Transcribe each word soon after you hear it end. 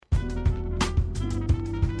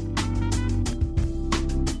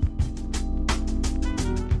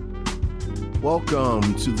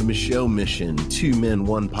Welcome to the Michelle Mission, 2 Men,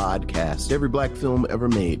 1 podcast, every black film ever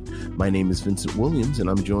made. My name is Vincent Williams,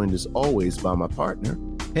 and I'm joined as always by my partner.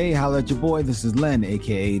 Hey, holla at your boy. This is Len,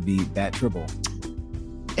 a.k.a. the Bat Tribble.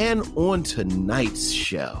 And on tonight's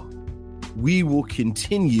show, we will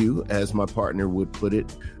continue, as my partner would put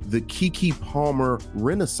it, the Keke Palmer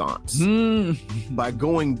Renaissance by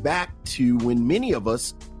going back to when many of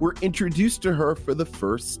us were introduced to her for the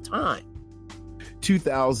first time.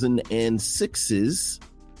 2006's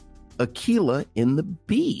Akeelah and the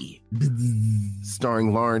Bee,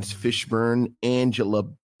 starring Lawrence Fishburne, Angela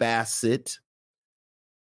Bassett,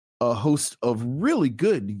 a host of really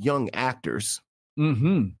good young actors.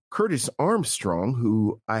 Curtis Armstrong,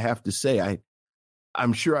 who I have to say,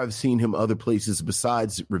 I'm sure I've seen him other places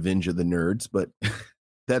besides Revenge of the Nerds, but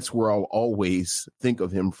that's where I'll always think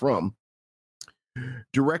of him from.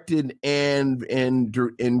 Directed and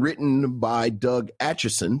written by Doug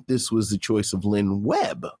Atchison. This was the choice of Lynn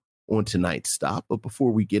Webb on tonight's stop. But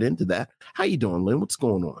before we get into that, how you doing, Lynn? What's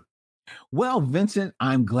going on? Well, Vincent,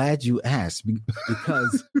 I'm glad you asked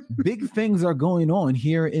because big things are going on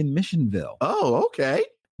here in Missionville. Oh, okay.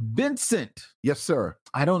 Vincent. Yes, sir.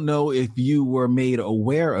 I don't know if you were made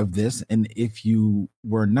aware of this, and if you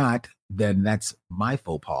were not, then that's my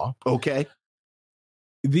faux pas. Okay.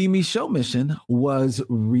 The Michelle Mission was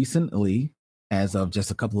recently, as of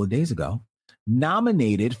just a couple of days ago,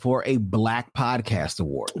 nominated for a Black Podcast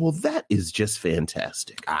Award. Well, that is just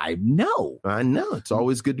fantastic. I know. It's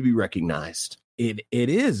always good to be recognized. It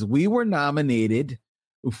is. We were nominated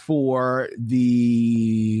for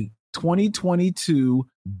the 2022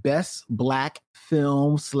 Best Black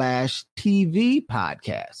Film / TV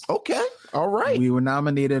Podcast. Okay. All right. We were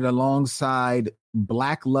nominated alongside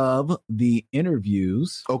Black Love, The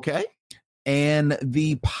Interviews. Okay. And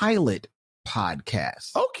the Pilot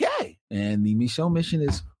Podcast. Okay. And the Michelle Mission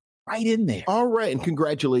is right in there. All right. And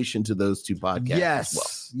congratulations to those two podcasts. Yes.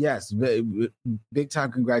 As well. Yes. Big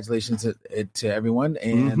time congratulations to everyone.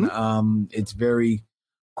 And it's very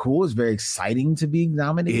cool. It's very exciting to be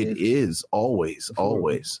nominated. It is always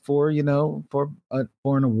for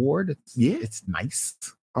an award. It's nice.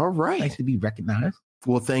 All right. Nice to be recognized.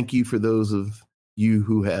 Well, thank you for those of you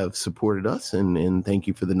who have supported us, and thank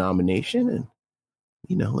you for the nomination. And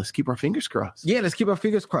let's keep our fingers crossed. Yeah, let's keep our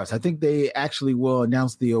fingers crossed. I think they actually will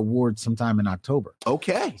announce the award sometime in October.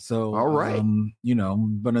 Okay. So all right.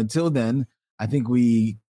 But until then, I think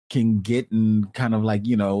we can get and kind of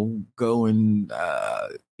go and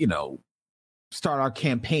start our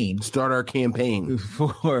campaign. Start our campaign.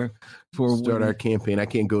 Our campaign. I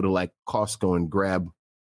can't go to Costco and grab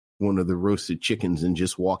one of the roasted chickens and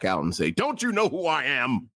just walk out and say, "Don't you know who I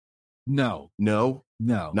am?" No,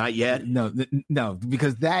 not yet. No,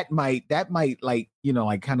 because that might probably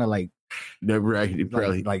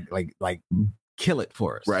kill it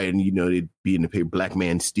for us. Right. And it'd be in the paper, "Black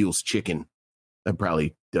man steals chicken." That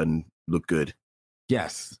probably doesn't look good.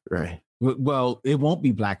 Yes. Right. Well, it won't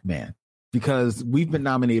be Black Man because we've been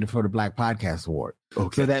nominated for the Black Podcast Award.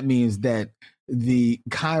 Okay. So that means that the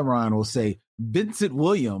Chiron will say Vincent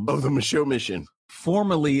Williams of the Michelle Mission,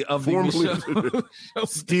 formerly of the Michelle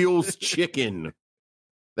steals chicken.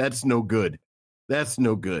 That's no good.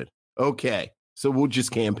 Okay. So we'll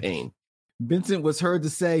just campaign. Vincent was heard to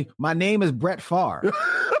say, "My name is Brett Favre."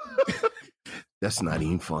 That's not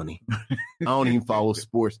even funny. I don't even follow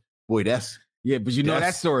sports. Boy, but you know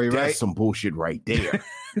that story, right? That's some bullshit right there.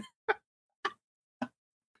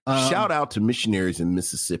 Shout out to missionaries in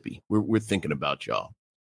Mississippi. We're thinking about y'all.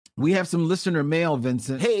 We have some listener mail,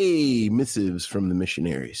 Vincent. Hey, missives from the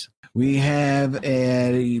missionaries. We have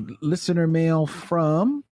a listener mail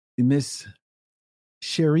from Miss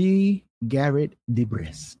Cherie Garrett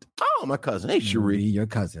DeBrist. Oh, my cousin. Hey, Cherie. Your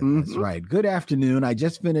cousin. That's right. Good afternoon. I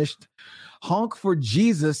just finished Honk for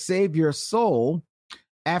Jesus, Save Your Soul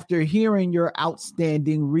after hearing your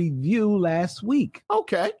outstanding review last week.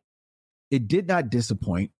 Okay. It did not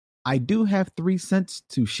disappoint. I do have 3 cents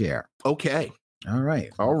to share. Okay. All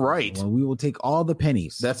right. Well, we will take all the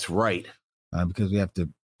pennies. That's right. Because we have to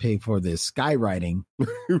pay for the skywriting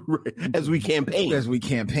as we campaign.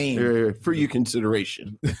 For your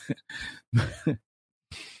consideration.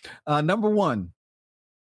 Number 1.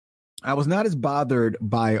 I was not as bothered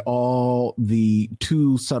by all the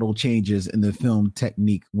too subtle changes in the film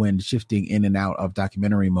technique when shifting in and out of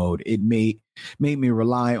documentary mode. It made me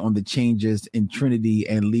rely on the changes in Trinity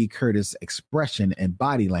and Lee Curtis' expression and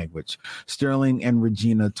body language. Sterling and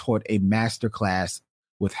Regina taught a masterclass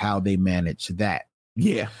with how they managed that.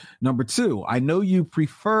 Yeah. Number 2, I know you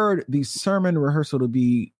preferred the sermon rehearsal to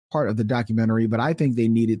be part of the documentary, but I think they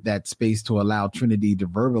needed that space to allow Trinity to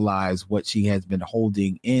verbalize what she has been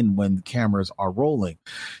holding in when the cameras are rolling.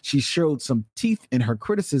 She showed some teeth in her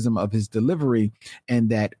criticism of his delivery, and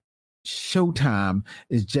that showtime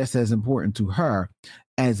is just as important to her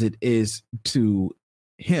as it is to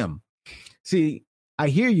him. See, I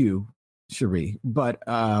hear you, Cherie, but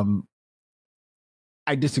I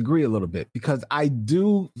disagree a little bit, because I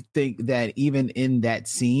do think that even in that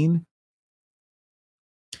scene,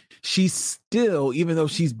 she's still, even though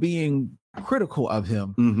she's being critical of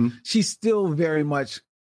him, she's still very much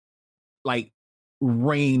like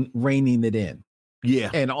reining it in.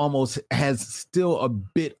 Yeah. And almost has still a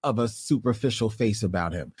bit of a superficial face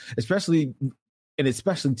about him, especially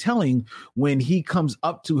telling when he comes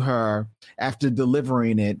up to her after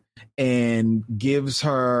delivering it and gives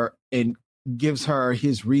her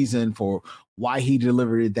his reason for why he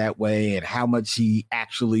delivered it that way, and how much he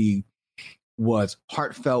actually was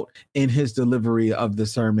heartfelt in his delivery of the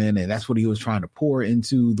sermon, and that's what he was trying to pour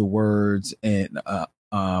into the words and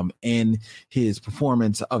in his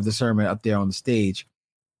performance of the sermon up there on the stage.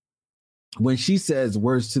 When she says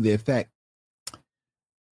words to the effect,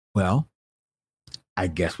 well, I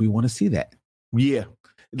guess we want to see that. Yeah.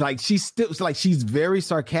 Like she's very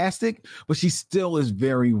sarcastic, but she still is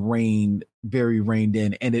very reined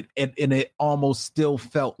in, and it almost still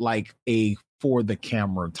felt like a for the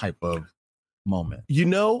camera type of moment.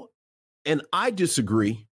 And I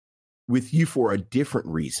disagree with you for a different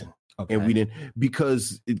reason. Okay. And we didn't,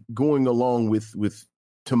 because going along with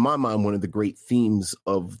to my mind, one of the great themes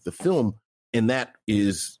of the film, and that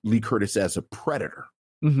is Lee Curtis as a predator.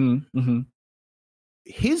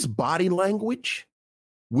 His body language,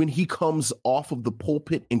 when he comes off of the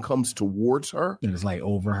pulpit and comes towards her, and it's like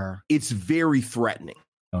over her, it's very threatening.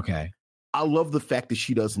 Okay. I love the fact that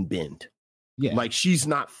she doesn't bend. Yeah. Like she's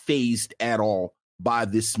not fazed at all by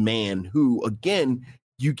this man who, again,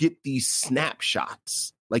 you get these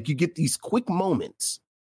snapshots, like you get these quick moments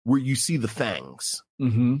where you see the fangs.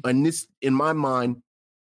 And this, in my mind,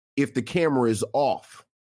 if the camera is off,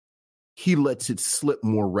 he lets it slip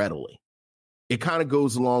more readily. It kind of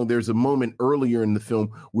goes along. There's a moment earlier in the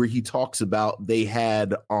film where he talks about they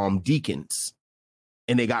had deacons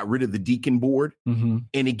and they got rid of the deacon board, and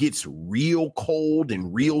it gets real cold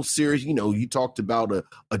and real serious. You talked about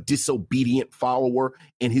a disobedient follower,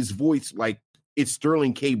 and his voice, like it's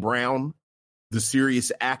Sterling K. Brown, the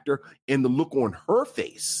serious actor, and the look on her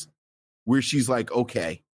face where she's like,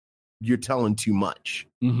 okay, you're telling too much.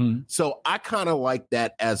 So I kind of like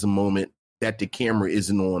that as a moment that the camera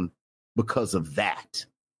isn't on, because of that,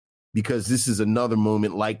 because this is another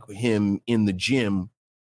moment like him in the gym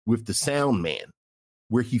with the sound man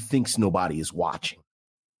where he thinks nobody is watching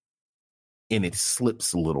and it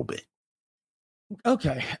slips a little bit.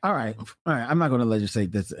 Okay. All right. I'm not going to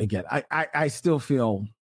legislate this again. I still feel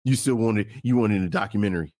you wanted a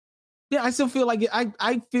documentary. Yeah. I still feel like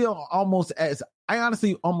I feel I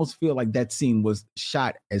honestly almost feel like that scene was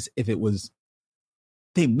shot as if it was,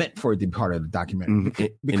 they meant for it to be part of the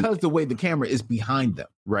documentary, because the way the camera is behind them.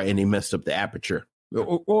 Right. And they messed up the aperture.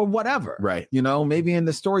 Or whatever. Right. Maybe in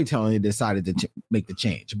the storytelling, they decided to make the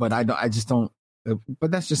change. But I just don't.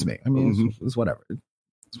 But that's just me. I mean, it's whatever.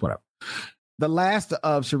 It's whatever. The last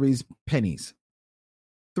of Cherie's pennies.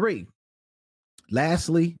 3.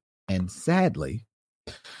 Lastly, and sadly,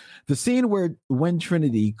 the scene when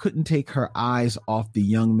Trinity couldn't take her eyes off the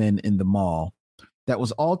young men in the mall, that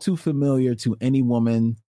was all too familiar to any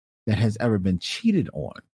woman that has ever been cheated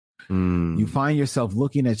on. You find yourself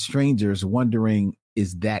looking at strangers wondering,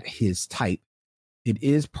 is that his type? It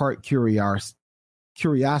is part curiosity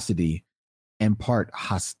and part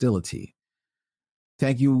hostility.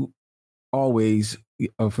 Thank you always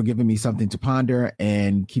for giving me something to ponder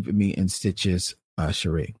and keeping me in stitches,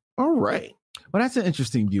 Cherie. All right. Well, that's an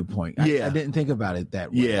interesting viewpoint. Yeah. I didn't think about it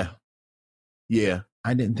that way. Yeah.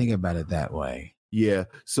 I didn't think about it that way. Yeah.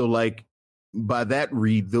 So like by that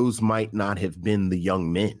read, those might not have been the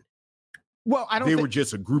young men. Well, they were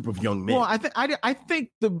just a group of young men. Well, I think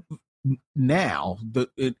and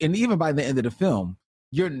even by the end of the film,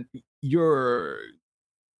 I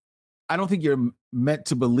don't think you're meant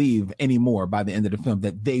to believe anymore by the end of the film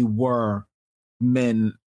that they were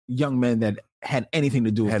young men that had anything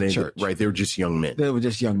to do with the church. Right. They were just young men. They were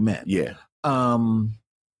just young men. Yeah. But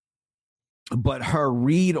her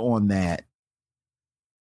read on that,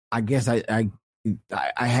 I guess I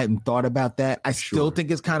hadn't thought about that. I still think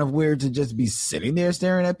it's kind of weird to just be sitting there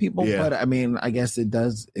staring at people. Yeah. But I mean, I guess it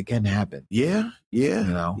can happen. Yeah.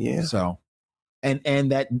 Yeah. Yeah. So,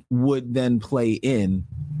 and that would then play in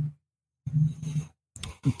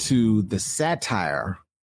to the satire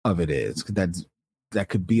of it is, that's that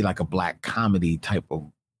could be like a black comedy type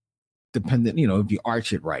of, dependent, if you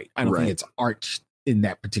arch it right. I don't think it's arched in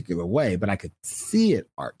that particular way, but I could see it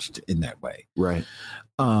arched in that way. Right.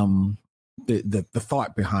 The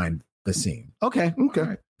thought behind the scene. Okay.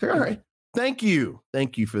 All right. Thank you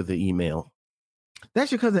for the email.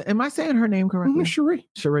 That's your cousin. Am I saying her name correctly? Cherie.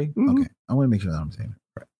 Okay. I want to make sure that I'm saying it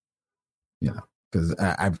correct. Yeah. Because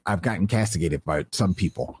I've gotten castigated by some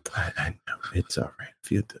people. I know. It's all right.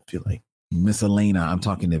 Feel like Miss Elena, I'm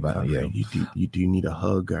talking about you. Right. You do need a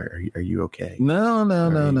hug. Are you okay? No.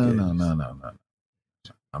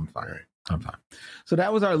 I'm fine. So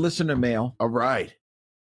that was our listener mail. All right.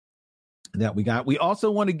 That we got. We also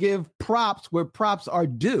want to give props where props are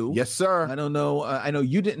due. Yes, sir. I don't know. I know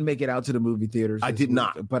you didn't make it out to the movie theaters. I did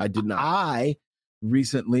not. But I did not. I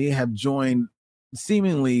recently have joined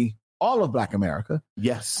seemingly all of Black America.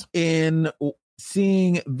 Yes. In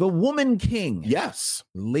seeing The Woman King. Yes.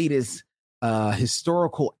 Latest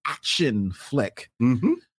historical action flick.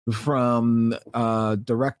 Mm-hmm. From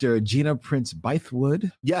director Gina Prince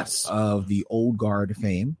Bythewood. Yes. Of the Old Guard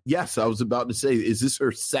fame. Yes, I was about to say, is this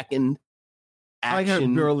her second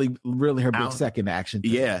action? Like really her big second action.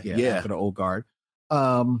 Yeah. For the Old Guard.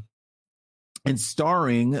 And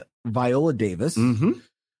starring Viola Davis,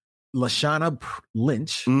 Lashana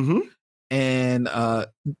Lynch, and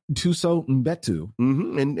Thuso Mbetu.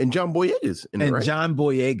 And John Boyega's in it, right? John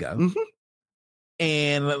Boyega.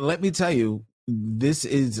 And let me tell you, this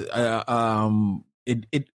is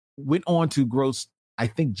it went on to gross, I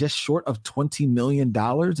think, just short of $20 million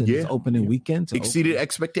in its opening weekend. Exceeded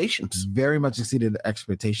expectations. Very much exceeded the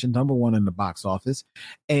expectation. Number one in the box office.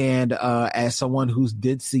 And as someone who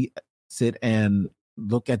did sit and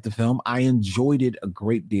look at the film, I enjoyed it a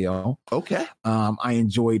great deal. Okay. I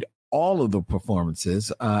enjoyed all of the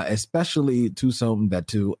performances, especially Thuso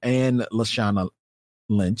Mbetu and Lashana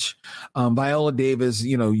Lynch. Viola Davis,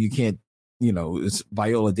 you can't, it's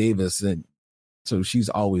Viola Davis, and so she's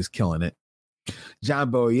always killing it.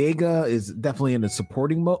 John Boyega is definitely in a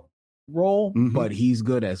supporting role, but he's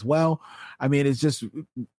good as well. I mean, it's just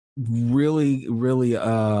really, really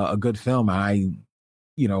a good film. I,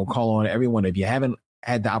 call on everyone, if you haven't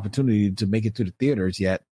had the opportunity to make it to the theaters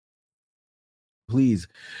yet, please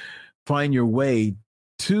find your way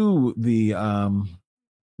to the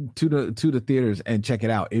theaters and check it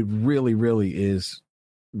out. It really, really is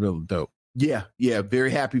real dope. Yeah. Very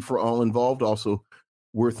happy for all involved. Also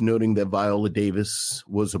worth noting that Viola Davis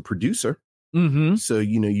was a producer. So,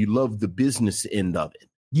 you love the business end of it.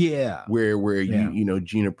 Yeah. Where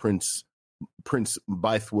Gina Prince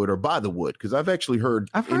Bythewood or Bythewood, because I've actually heard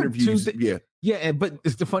interviews. Yeah. But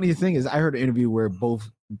it's the funniest thing is I heard an interview where both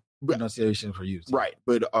pronunciations were used. Right.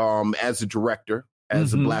 But as a director,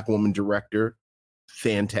 as a Black woman director,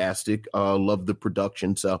 fantastic. Love the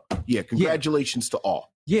production. So congratulations to all.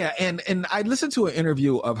 Yeah, and I listened to an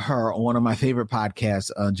interview of her on one of my favorite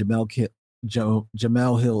podcasts,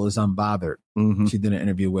 Jamel Hill is Unbothered. She did an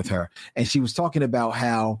interview with her, and she was talking about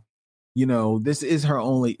how, this is her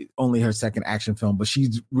only her second action film, but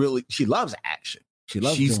she loves action. She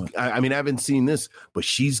loves I mean, I haven't seen this, but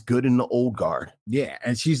she's good in the Old Guard. Yeah,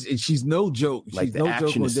 and she's no joke. Like, the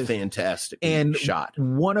action is fantastic and shot.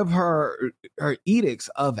 One of her edicts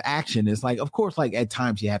of action is, like, of course, like, at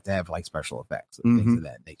times you have to have, like, special effects and things of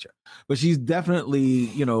that nature. But she's definitely,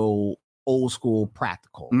 old school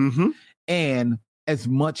practical. And as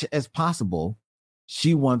much as possible,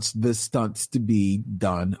 she wants the stunts to be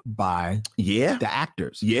done by the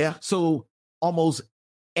actors. Yeah. So almost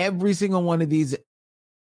every single one of these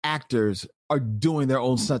actors are doing their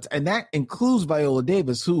own stunts, and that includes Viola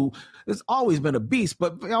Davis, who has always been a beast,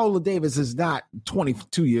 but Viola Davis is not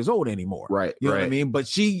 22 years old anymore. Right. You know what I mean?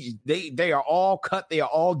 But they are all cut. They are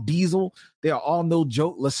all diesel. They are all no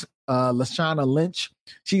joke. Lashana Lynch,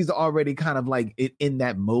 she's already kind of like in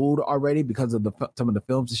that mode already because of some of the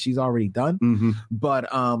films that she's already done. But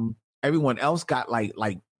everyone else got like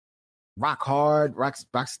rock hard, rock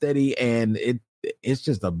steady, and it's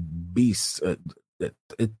just a beast.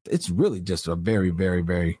 It's really just a very, very,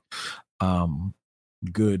 very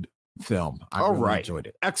good film. I really enjoyed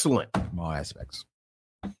it. Excellent. From all aspects.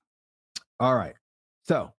 All right.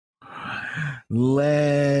 So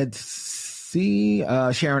let's see.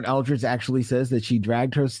 Sharon Eldridge actually says that she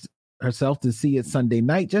dragged herself to see it Sunday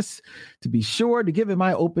night just to be sure to give it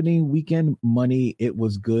my opening weekend money. It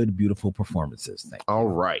was good, beautiful performances. Thank you. All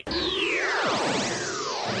right.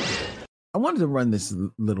 I wanted to run this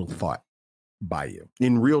little thought by you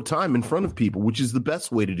in real time in front of people, which is the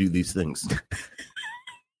best way to do these things.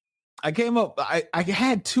 I came up, I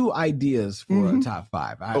had two ideas for a top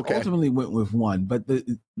five. I ultimately went with one, but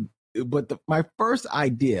my first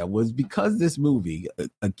idea was because this movie,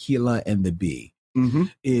 Aquila and the Bee,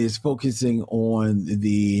 is focusing on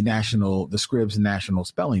the Scribs National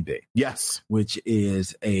Spelling Bee. Yes. Which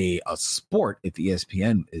is a sport if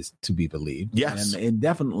ESPN is to be believed. Yes. And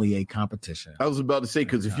definitely a competition. I was about to say,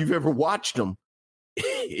 because if you've ever watched them,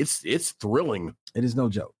 it's thrilling. It is no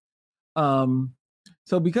joke.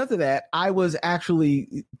 So because of that, I was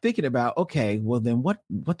actually thinking about, okay, well then what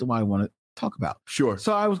do I want to talk about? Sure.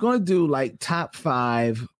 So I was going to do like top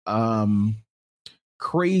 5 top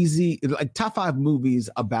 5 movies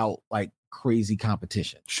about like crazy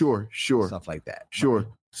competition. Sure. Stuff like that. Sure.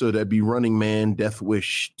 So that'd be Running Man, Death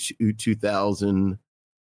Wish 2000.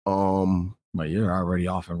 But you're already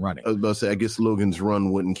off and running. I was about to say, I guess Logan's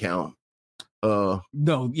Run wouldn't count. Logan's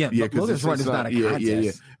Run is not a contest.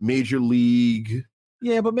 Yeah. Major League.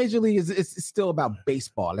 Yeah, but Major League is still about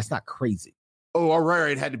baseball. That's not crazy. Oh, all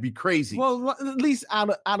right. It had to be crazy. Well, at least out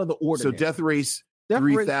of the order. So Death Race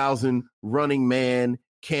 3000, Running Man,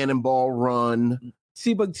 Cannonball Run.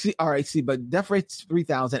 But Death Race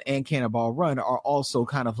 3000 and Cannonball Run are also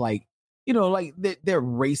kind of like, like they're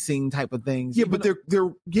racing type of things. Yeah, but they're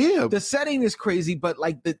the setting is crazy, but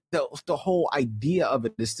like the whole idea of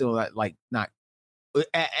it is still like not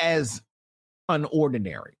as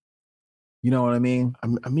unordinary. You know what I mean?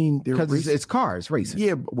 I mean, because it's cars racing.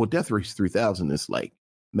 Yeah, well, Death Race 3000 is like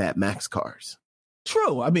Mad Max cars.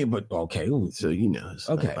 True. I mean, but okay. So it's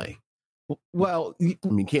okay. Like, well, I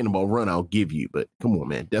mean, Cannonball Run, I'll give you, but come on,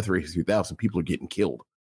 man, Death Race 3000, people are getting killed.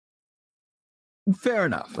 Fair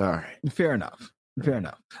enough. All right. Fair enough. You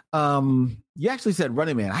actually said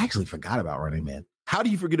Running Man. I actually forgot about Running Man. How do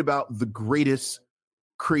you forget about the greatest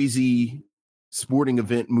crazy sporting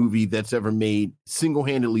event movie that's ever made,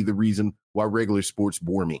 single-handedly the reason why regular sports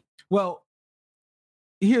bore me? Well,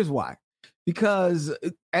 here's why. Because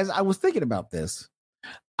as I was thinking about this,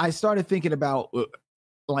 I started thinking about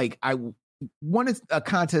I wanted a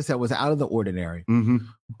contest that was out of the ordinary,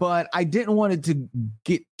 but I didn't want it to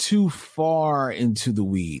get too far into the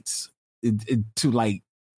weeds to like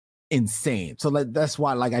insane. So that's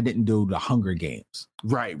why I didn't do the Hunger Games.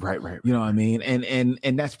 Right. You know what I mean?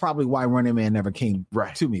 And that's probably why Running Man never came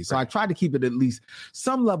to me. So I tried to keep it at least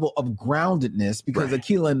some level of groundedness because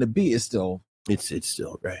Aquila and the Bee is still it's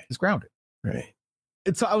still right. It's grounded. Right.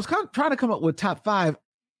 And so I was kind of trying to come up with top 5,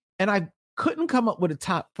 and I couldn't come up with a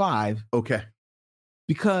top 5. Okay.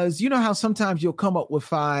 Because you know how sometimes you'll come up with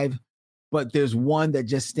 5, but there's one that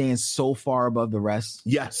just stands so far above the rest.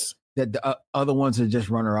 Yes. That the other ones are just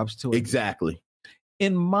runner-ups to it. Exactly.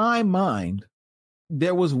 In my mind,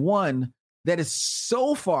 there was one that is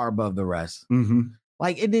so far above the rest.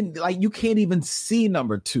 Like it didn't, like you can't even see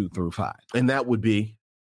number 2 through 5. And that would be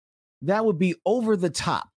Over the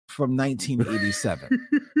Top from 1987.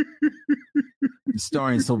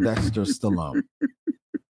 Starring Sylvester Stallone.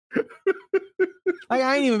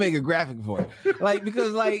 I ain't even make a graphic for it.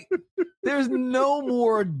 Because there's no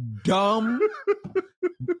more dumb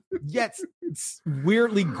yet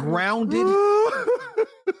weirdly grounded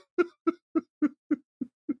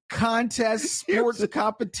contest sports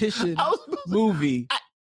competition movie.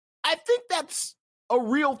 I think that's a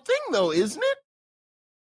real thing though, isn't it?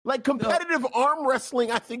 Like competitive arm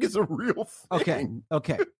wrestling, I think is a real thing.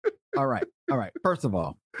 Okay. All right. First of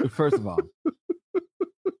all,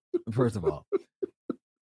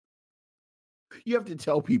 you have to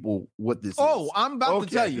tell people what this is. Oh, I'm about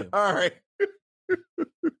to tell you. All right.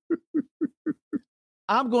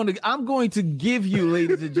 I'm going to give you,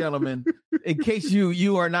 ladies and gentlemen, in case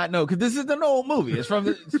you are not know, because this is an old movie. It's from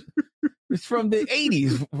the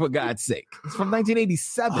 80s, for God's sake. It's from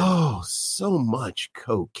 1987. Oh, so much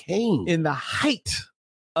cocaine. In the height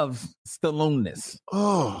of Stallone-ness.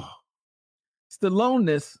 Oh.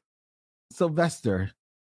 Stallone-ness, Sylvester,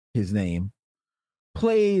 his name,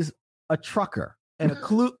 plays a trucker. And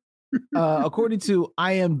according to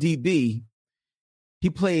IMDb, he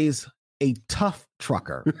plays a tough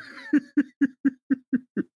trucker.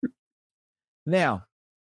 Now,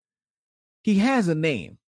 he has a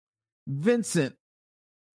name. Vincent,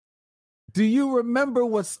 do you remember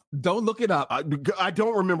don't look it up. I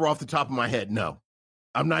don't remember off the top of my head. No,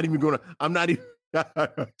 I'm not even.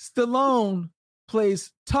 Stallone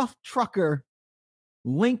plays tough trucker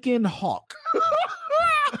Lincoln Hawk.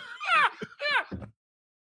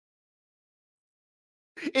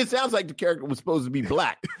 It sounds like the character was supposed to be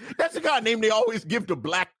black. That's the kind of name they always give to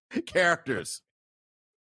black characters.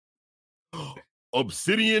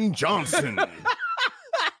 Obsidian Johnson.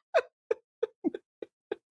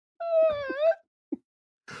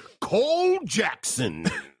 Cole Jackson.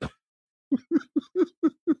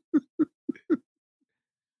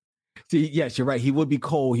 See, yes, you're right. He would be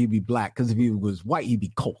cold. He'd be black. Because if he was white, he'd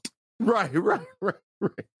be cold. Right.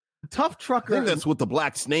 Tough I trucker. think that's what the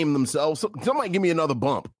blacks name themselves. Somebody give me another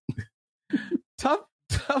bump.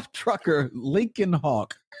 Tough trucker Lincoln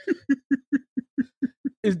Hawk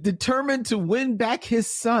is determined to win back his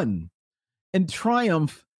son and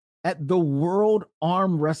triumph at the World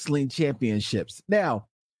Arm Wrestling Championships. Now,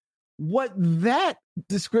 what that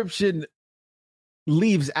description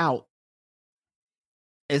leaves out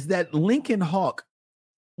is that Lincoln Hawk,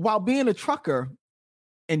 while being a trucker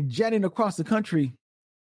and jetting across the country,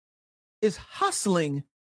 is hustling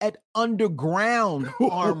at underground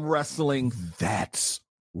arm wrestling. That's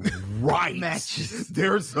right. Matches.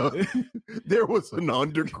 There was an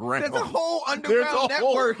underground. There's a whole underground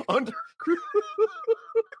network.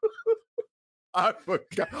 I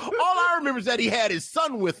forgot. All I remember is that he had his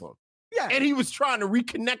son with him. Yeah. And he was trying to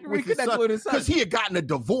reconnect with his son because he had gotten a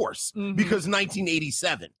divorce because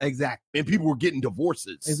 1987. Exactly. And people were getting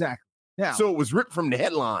divorces. Exactly. Yeah. So it was ripped from the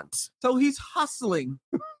headlines. So he's hustling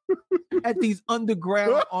at these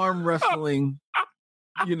underground arm wrestling,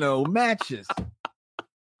 matches.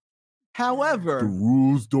 However, the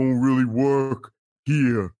rules don't really work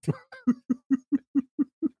here.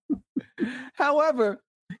 However,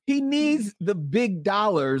 he needs the big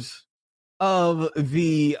dollars of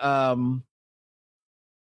the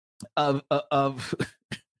of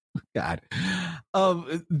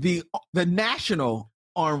the national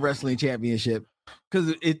arm wrestling championship, because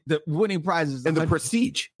the winning prizes and the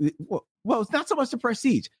prestige. Well, it's not so much the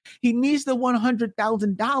prestige. He needs the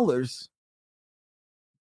 $100,000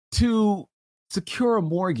 to secure a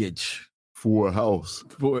mortgage for a house,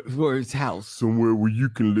 for his house, somewhere where you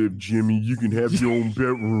can live, Jimmy. You can have your own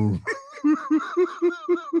bedroom.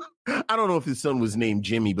 I don't know if his son was named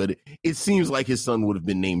Jimmy, but it seems like his son would have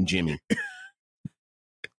been named Jimmy.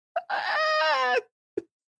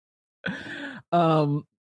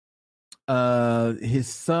 His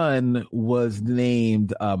son was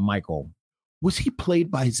named Michael. Was he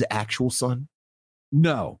played by his actual son?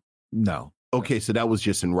 No. Okay, so that was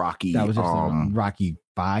just in Rocky. That was just in Rocky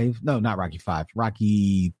 5. No, not Rocky 5.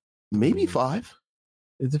 Rocky maybe 5.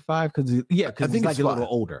 Is it 5? Because I think it's like a little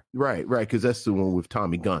older. Right, because that's the one with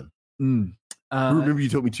Tommy Gunn. Remember you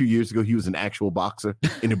told me 2 years ago he was an actual boxer,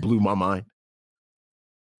 and it blew my mind.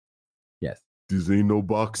 Yes. This ain't no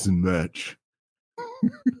boxing match.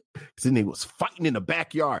 Because then they was fighting in the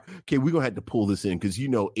backyard. Okay, we're gonna have to pull this in because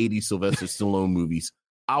 80 Sylvester Stallone movies.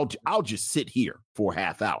 I'll just sit here for a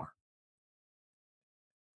half hour.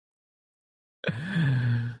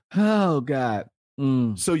 Oh God.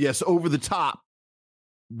 So yes, Over the Top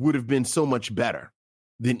would have been so much better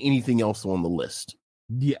than anything else on the list.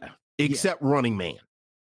 Yeah. Except Running Man.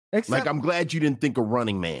 I'm glad you didn't think of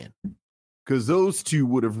Running Man. Because those two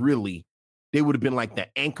would have been like the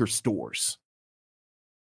anchor stores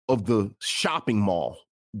of the shopping mall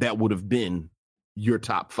that would have been your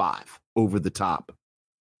top 5 over the top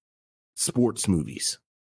sports movies.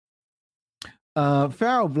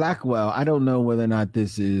 Farrell Blackwell, I don't know whether or not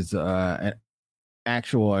this is an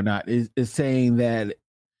actual or not, is saying that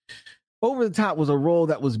Over the Top was a role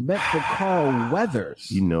that was meant for Carl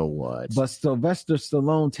Weathers. You know what? But Sylvester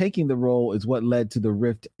Stallone taking the role is what led to the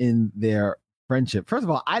rift in their friendship. First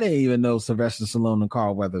of all, I didn't even know Sylvester Stallone and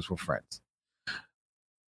Carl Weathers were friends.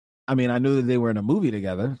 I mean, I knew that they were in a movie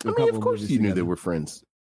together. Of course you knew they were friends.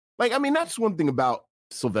 That's one thing about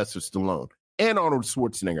Sylvester Stallone and Arnold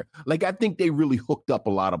Schwarzenegger. I think they really hooked up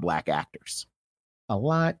a lot of black actors. A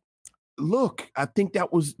lot? Look, I think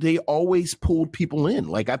they always pulled people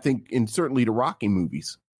in. I think in certainly the Rocky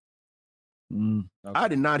movies. Okay. I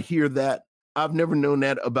did not hear that. I've never known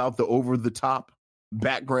that about the Over the Top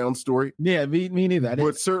background story. Yeah, me neither.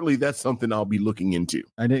 But certainly that's something I'll be looking into.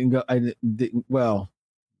 I didn't go. Well,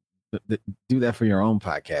 do that for your own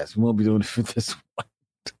podcast. We won't be doing it for this one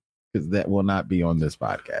because that will not be on this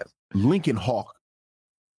podcast. Lincoln Hawk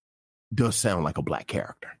does sound like a black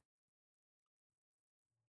character.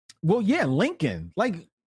 Well, yeah, Lincoln.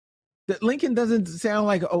 Lincoln doesn't sound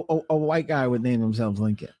like a white guy would name themselves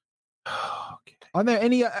Lincoln. Okay. Are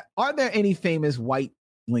there any famous white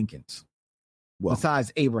Lincolns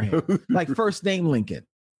besides Abraham? First name Lincoln?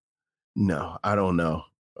 No, I don't know.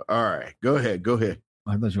 All right, go ahead.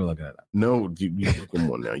 I thought you were looking at that. No, you're looking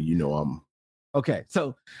one now. I'm okay.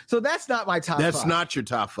 So that's not my top. That's 5. Not your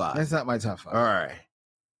top 5. That's not my top 5. All right.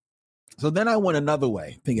 So then I went another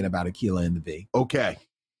way, thinking about Akeelah and the Bee. Okay.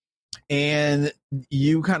 And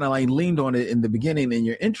you kind of leaned on it in the beginning in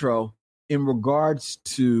your intro in regards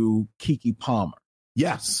to Keke Palmer.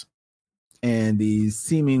 Yes. And the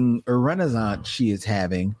seeming renaissance she is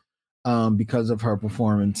having because of her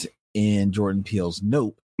performance in Jordan Peele's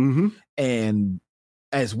Nope. Mm-hmm. And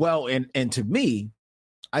as well, and to me,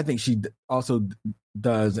 I think she also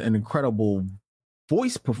does an incredible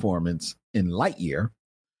voice performance in Lightyear.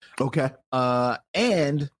 Okay.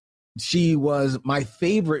 And she was my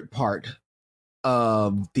favorite part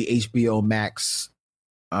of the HBO Max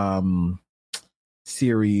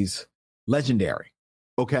series Legendary.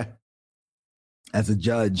 Okay. As a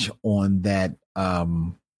judge on that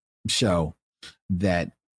show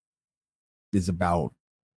that is about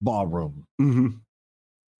ballroom. Mm-hmm.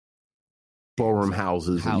 Ballroom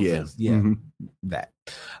houses. Yeah. Mm-hmm. That.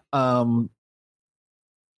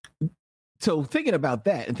 So thinking about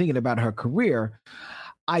that and thinking about her career,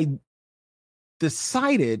 I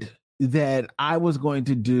decided that I was going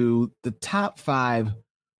to do the top 5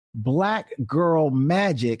 Black Girl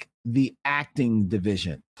Magic, the acting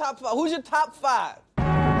division. Top 5. Who's your top 5?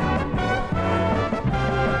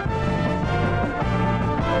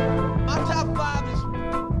 My top 5 is.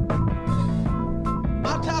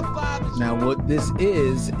 My top 5 is. Now, what this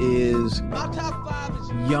is My top 5 is.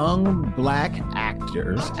 young Black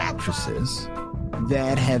actors, actresses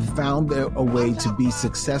that have found a way to be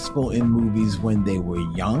successful in movies when they were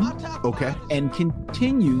young. Okay. And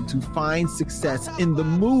continue to find success in the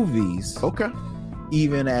movies. Okay.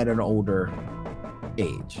 Even at an older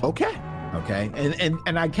age. Okay. Okay.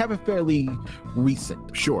 And I kept it fairly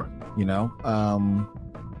recent. Sure. You know?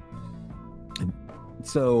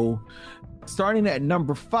 So starting at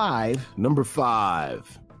number 5. Number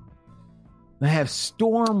 5. I have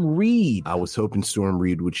Storm Reed. I was hoping Storm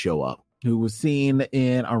Reed would show up. Who was seen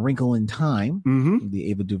in A Wrinkle in Time,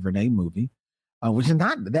 the Ava DuVernay movie, which is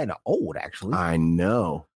not that old, actually. I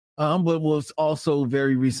know. But was also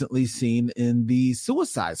very recently seen in the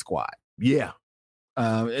Suicide Squad. Yeah.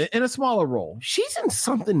 In a smaller role. She's in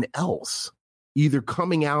something else, either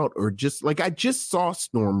coming out or just like I just saw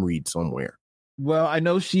Storm Reed somewhere. Well, I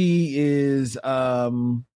know she is.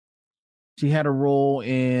 She had a role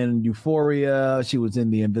in Euphoria. She was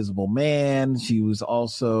in The Invisible Man. She was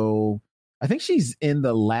also, I think she's in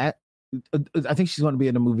I think she's going to be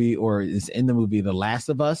in the movie or is in the movie The Last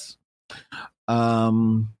of Us.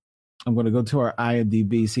 I'm going to go to our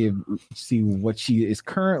IMDb, see what she is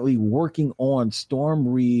currently working on. Storm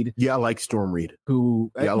Reed. Yeah, I like Storm Reed.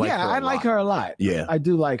 Who? Yeah, I like her a lot. Yeah, I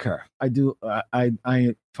do like her. I do.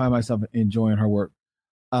 I find myself enjoying her work.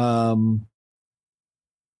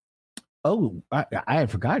 Oh, I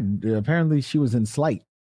had forgotten. Apparently, she was in Slight.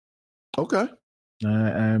 Okay.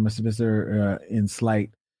 I must have missed her in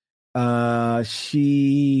Slight.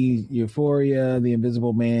 Euphoria, The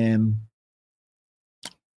Invisible Man.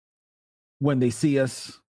 When They See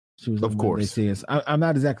Us. She was of course. When They See Us. I'm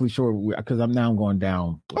not exactly sure because I'm going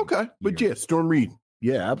down. Okay, but yeah, Storm Reed.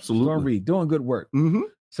 Yeah, absolutely. Storm Reed doing good work. Mm-hmm.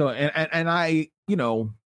 So and I,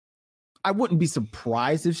 I wouldn't be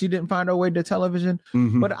surprised if she didn't find her way to television,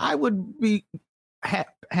 but I would be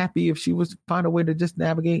happy if she was find a way to just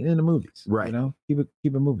navigate in the movies. Right. Keep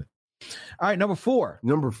it moving. All right. Number 4.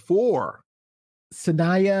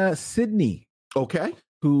 Sanaya Sidney. Okay.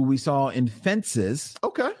 Who we saw in Fences.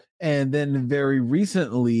 Okay. And then very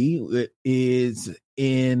recently is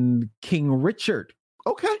in King Richard.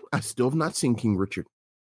 Okay. I still have not seen King Richard.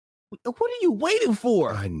 What are you waiting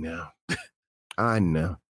for? I know. I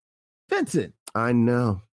know. Vincent. I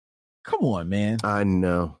know. Come on, man. I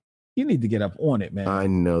know. You need to get up on it, man. I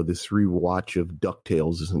know. This rewatch of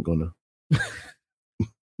DuckTales isn't going to.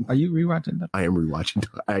 Are you rewatching that? I am rewatching.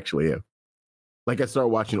 I actually am. Like I started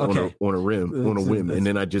watching on a whim, and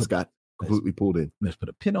then I just got completely pulled in. Let's put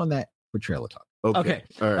a pin on that for trailer talk. Okay.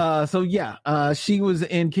 All right. So yeah, she was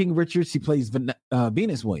in King Richard. She plays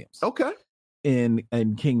Venus Williams. Okay. In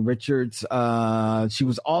King Richards. She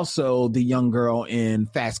was also the young girl in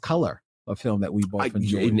Fast Color, a film that we both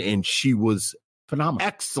enjoyed. And she was phenomenal.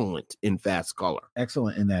 Excellent in Fast Color.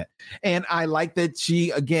 Excellent in that. And I like that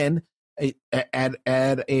she, again, at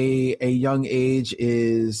a young age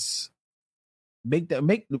is make that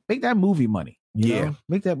movie money. You know?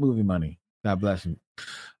 Make that movie money. God bless you.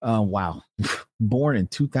 Wow. Born in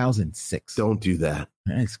 2006. Don't do that.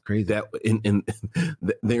 That's crazy. That in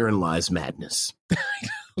therein lies madness.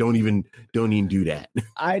 Don't even do that.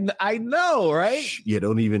 I know, right? Yeah,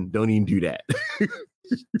 don't even do that.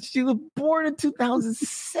 She was born in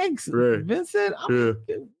 2006. Right. Vincent,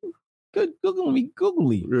 good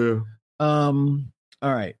googly. Yeah. All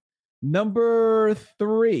right. Number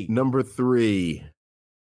 3.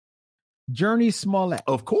 Journey Smollett.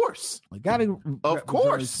 Of course. Of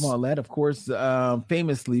course. Journey Smollett, of course,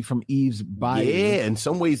 famously from Eve's Bayou. Yeah, in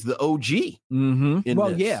some ways the OG. Mm-hmm.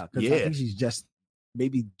 Well, yeah, because I think she's just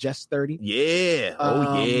 30.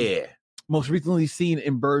 Yeah. Yeah. most recently seen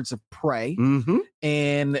in Birds of Prey, Mm-hmm.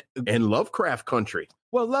 and And Lovecraft Country.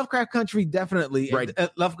 well, Lovecraft Country definitely. Right.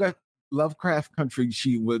 Lovecraft Country,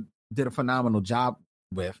 she did a phenomenal job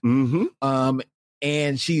with. Mm-hmm.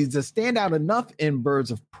 And she's a standout enough in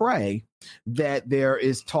Birds of Prey that there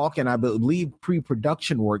is talk, and I believe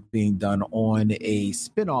pre-production work being done on a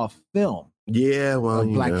spin-off film Yeah, well, of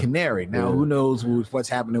Black Canary. Now, Yeah. who knows what's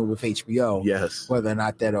happening with HBO? Yes. Whether or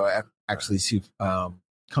not that'll actually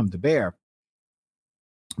come to bear.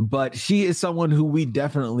 But she is someone who we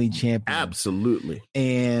definitely champion. Absolutely.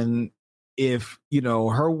 And if,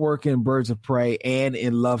 her work in Birds of Prey and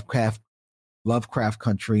in Lovecraft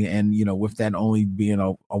Country, and, with that only being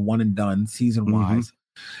a one and done season wise,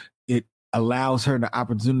 it allows her the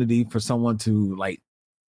opportunity for someone to like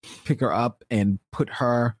pick her up and put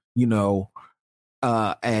her,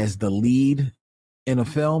 as the lead in a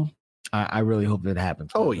film. I really hope that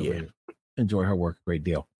happens. Oh, I really yeah. enjoy her work a great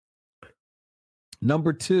deal.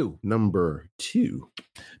 Number two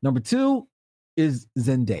is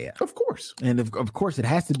Zendaya. Of course. And of course, it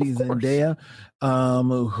has to be Of course. Zendaya,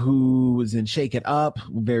 who was in Shake It Up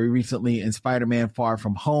very recently in Spider-Man Far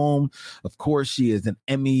From Home. Of course, she is an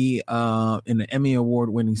Emmy in an Emmy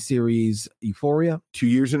award-winning series Euphoria 2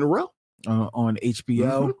 years in a row. on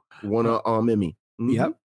HBO. Won a Emmy. Mhm.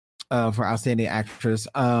 Yep. For outstanding actress.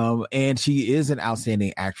 And she is an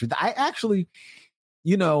outstanding actress. I actually,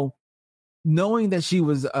 knowing that she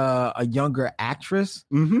was a younger actress,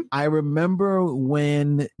 Mhm. I remember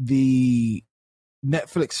when the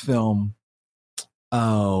Netflix film,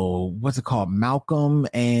 what's it called? Malcolm,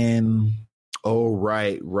 and Oh,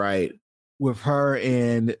 right. with her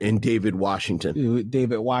and And David Washington.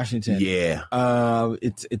 David Washington. Yeah.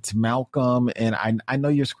 It's Malcolm, and I know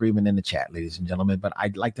you're screaming in the chat, ladies and gentlemen, but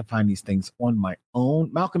I'd like to find these things on my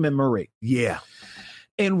own. Malcolm and Marie. Yeah.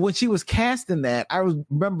 And when she was cast in that, I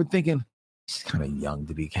remember thinking, she's kind of young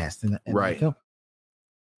to be cast in that Right. film.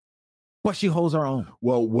 But she holds her own.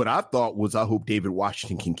 Well, what I thought was I hope David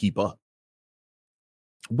Washington can keep up.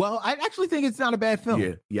 Well, I actually think it's not a bad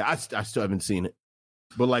film. Yeah. I still haven't seen it.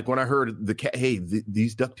 But like when I heard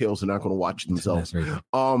these DuckTales are not going to watch themselves. That's very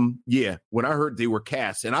Yeah. When I heard they were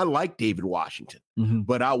cast, and I like David Washington, good.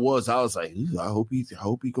 but I was like, "Ooh, I hope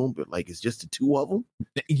he going to be like, it's just the two of them.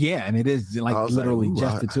 Yeah, and it is I like was literally "Ooh,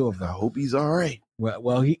 just the two of I them. hope he's all right.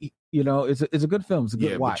 Well, he it's a good film. It's a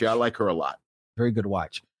good watch. But yeah, I like her a lot. Very good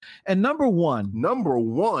watch. And number one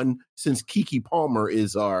Since Keke Palmer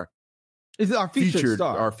is our is our featured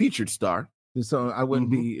star. our featured star. So I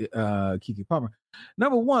wouldn't be Keke Palmer.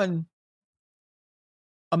 Number one,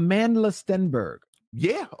 Amanda Stenberg,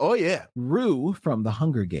 Yeah. Oh yeah. Rue from The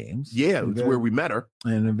Hunger Games. Yeah. And It's where we met her.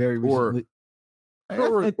 and a very Or-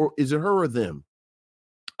 recently. Or is it her or them?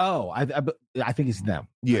 I think it's them.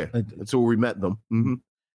 Yeah. That's where we met them. Mm-hmm.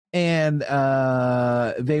 And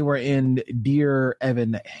they were in Dear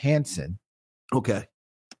Evan Hansen. Okay.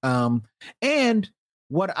 And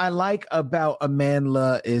what I like about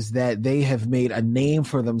Amandla is that they have made a name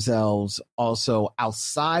for themselves also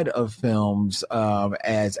outside of films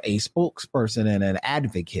as a spokesperson and an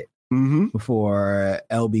advocate Mm-hmm. for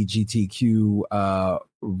LGBTQ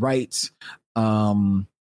rights,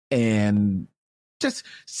 and just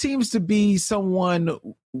seems to be someone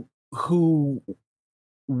who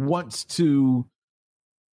wants to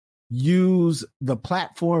use the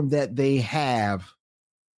platform that they have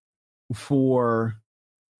for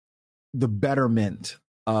the betterment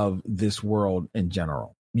of this world in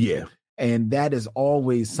general. Yeah. And that is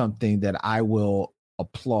always something that I will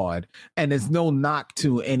applaud. And it's no knock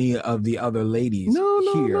to any of the other ladies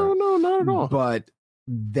here. No, not at all. But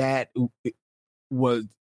that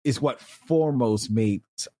is what foremost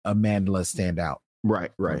makes Amandla stand out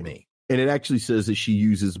Right. for me. And it actually says that she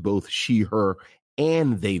uses both she, her,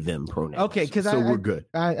 and they, them pronouns. Okay, because we're good.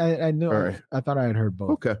 I knew. All right. I thought I had heard both.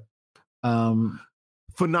 Okay.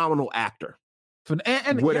 Phenomenal actor.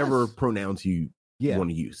 And Whatever yes. pronouns you Yeah. want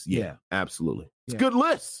to use. Yeah, Yeah. absolutely. It's Yeah. a good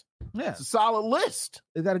list. Yeah. It's a solid list.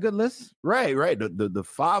 Is that a good list? Right. The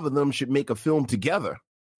five of them should make a film together.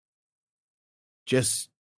 Just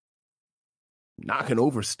knocking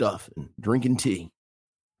over stuff and drinking tea.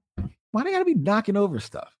 Why they gotta be knocking over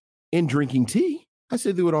stuff? And drinking tea. I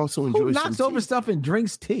said they would also enjoy Who some knocks tea. over stuff and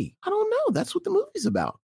drinks tea? I don't know. That's what the movie's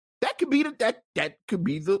about. That could be that could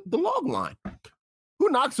be the log line. Who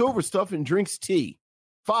knocks over stuff and drinks tea?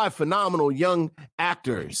 5 phenomenal young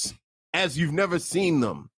actors, as you've never seen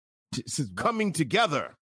them, coming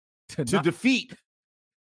together to defeat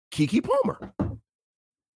Keke Palmer.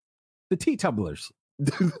 The tea tumblers.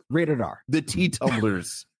 Rated R. The tea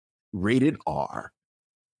tumblers, rated R.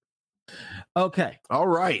 Okay. All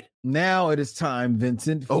right. Now it is time,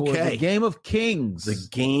 Vincent, for Okay. the Game of Kings. The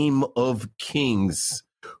Game of Kings.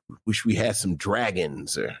 Wish we had some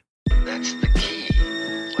dragons. That's the key.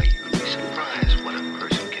 Why, you would be surprised what a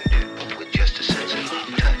person can do with just a sense of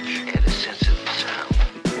touch and a sense of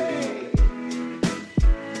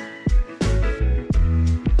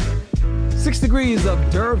sound. 6 Degrees of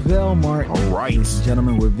Derville Martin. All right. Ladies and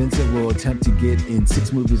gentlemen, where Vincent will attempt to get in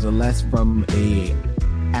 6 movies or less from a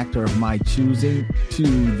actor of my choosing to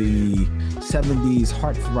the 70s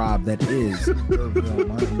heartthrob that is Derville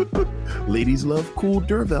Martin. Ladies love cool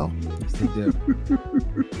Derville. Yes, they do.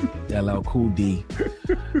 LL Cool D.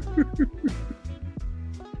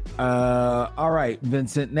 All right,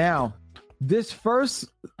 Vincent. Now, this first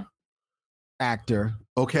actor,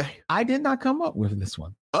 Okay. I did not come up with this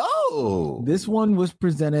one. Oh. This one was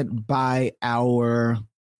presented by our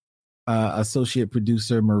associate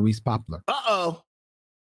producer, Maurice Poplar. Uh-oh.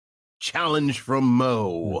 Challenge from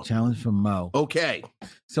Mo. Challenge from Mo. Okay.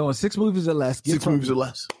 So in 6 movies or less, get 6 from movies or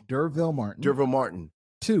less. Derville Martin. Derville Martin.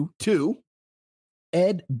 2, 2.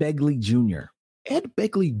 Ed Begley Jr. Ed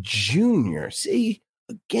Begley Jr. See,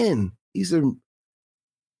 again, these are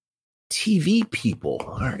TV people.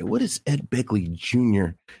 All right. What is Ed Begley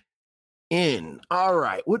Jr. in? All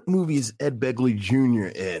right. What movie is Ed Begley Jr.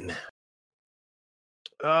 in?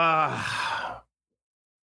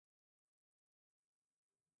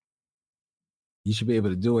 You should be able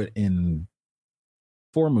to do it in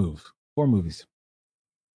 4 movies.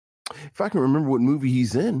 If I can remember what movie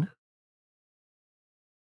he's in.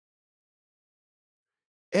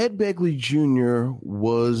 Ed Begley Jr.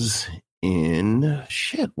 was in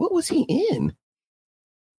shit. What was he in?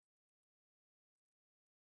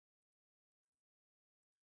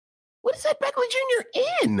 What is Ed Begley Jr.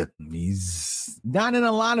 in? He's not in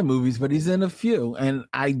a lot of movies, but he's in a few. And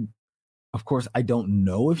of course, I don't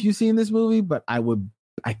know if you've seen this movie, but I'm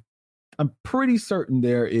pretty certain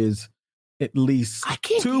there is at least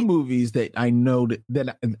 2 movies that I know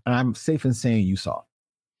that I'm safe in saying you saw.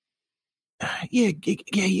 Yeah.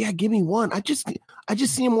 Give me one. I just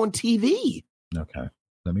see him on TV. Okay,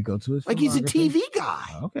 let me go to his. Like he's a filmography. TV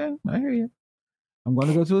guy. Okay, I hear you. I'm going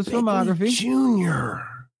to go to his Begley filmography. Jr.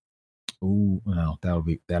 Oh, well,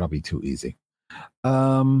 that'll be too easy.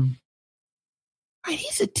 Right,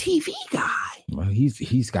 he's a TV guy. Well,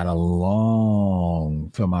 he's got a long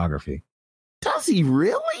filmography. Does he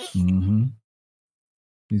really? Mm-hmm.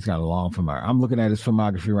 He's got a long filmography. I'm looking at his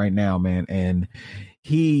filmography right now, man, and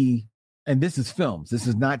this is films. This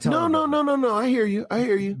is not television. No. I hear you.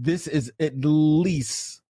 This is at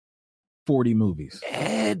least 40 movies.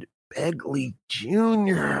 Ed Begley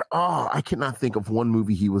Jr. Oh, I cannot think of one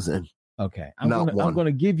movie he was in. Okay, I'm Not one. going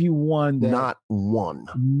to give you one that Not one.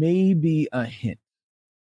 maybe a hint.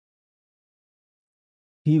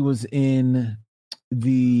 He was in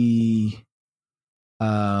the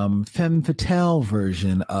femme fatale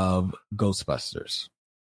version of Ghostbusters.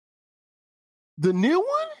 The new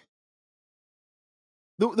one?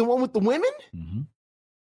 The one with the women? Mm-hmm.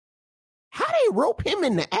 How they rope him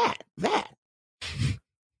into that?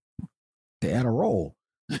 They had a role.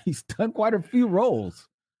 He's done quite a few roles.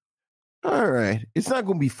 All right. It's not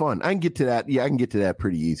going to be fun. I can get to that. Yeah, I can get to that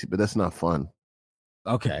pretty easy, but that's not fun.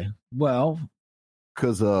 Okay. Well,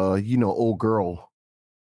 because old girl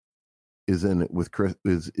is in it with Chris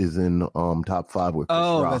is in top 5 with Chris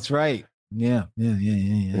Rock. That's right. Yeah.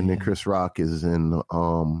 And then Chris Rock is in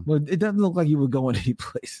well, it doesn't look like you would go any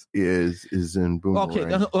place. Is in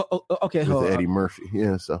Boomerang. Okay, with Eddie Murphy.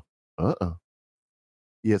 Yeah, so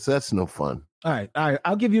yeah, so that's no fun. All right.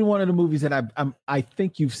 I'll give you one of the movies that I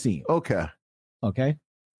think you've seen. Okay.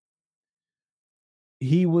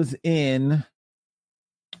 He was in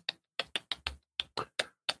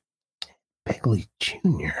Begley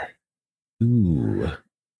Jr. Ooh.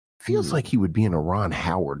 Feels like he would be in a Ron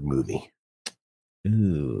Howard movie.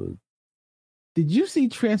 Ooh. Did you see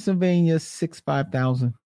Transylvania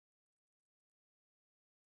 65000?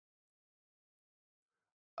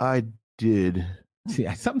 I did. See,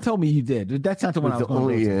 something told me you did. That's not the one I was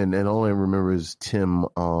going to and all I remember is Tim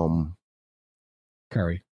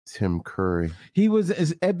Curry. Tim Curry. He was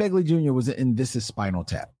Ed Begley Jr. was in This Is Spinal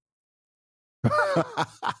Tap.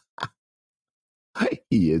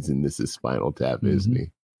 He is in This Is Spinal Tap, isn't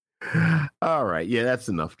he? All right. Yeah, that's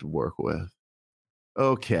enough to work with.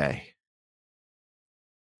 Okay.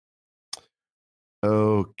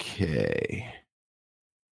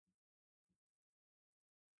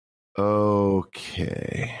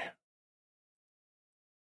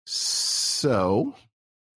 So,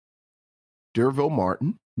 Derville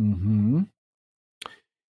Martin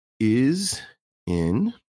is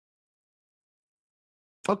in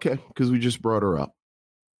Okay, because we just brought her up.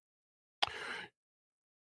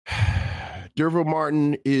 Derville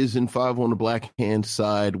Martin is in 5 on the Black Hand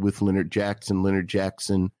Side with Leonard Jackson. Leonard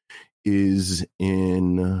Jackson is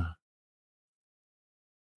in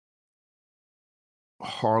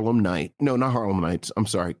Harlem Night. No, not Harlem Nights. I'm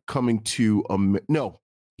sorry.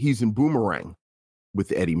 He's in Boomerang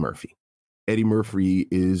with Eddie Murphy. Eddie Murphy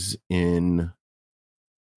is in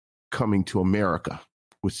Coming to America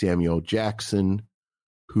with Samuel Jackson,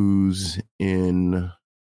 who's in...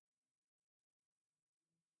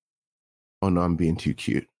 Oh, no, I'm being too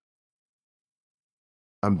cute.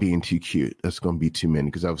 That's going to be too many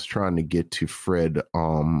because I was trying to get to Fred,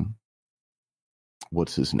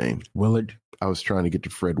 what's his name? Willard. I was trying to get to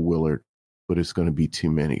Fred Willard, but it's going to be too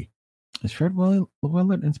many. Is Fred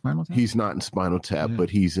Willard in Spinal Tap? He's not in Spinal Tap, but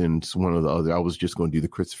he's in one of the other. I was just going to do the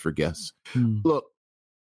Christopher Guest. Look,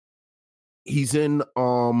 he's in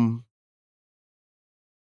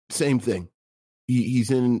same thing. He's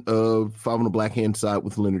in 5 on the Black Hand Side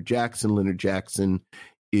with Leonard Jackson. Leonard Jackson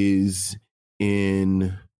is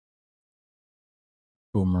in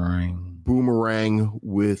Boomerang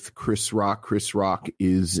with Chris Rock. Chris Rock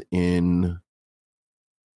is in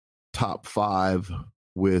Top 5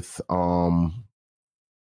 with I'm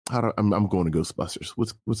going to Ghostbusters.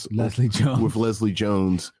 What's Leslie Jones? With Leslie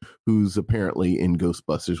Jones, who's apparently in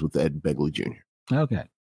Ghostbusters with Ed Begley Jr. Okay.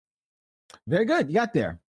 Very good. You got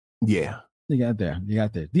there. Yeah. You got there.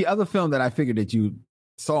 The other film that I figured that you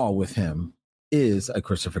saw with him is a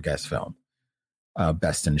Christopher Guest film,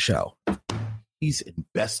 Best in Show. He's in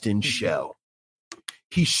Best in Show.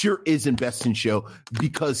 He sure is in Best in Show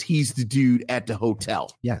because he's the dude at the hotel.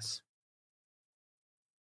 Yes.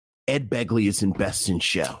 Ed Begley is in Best in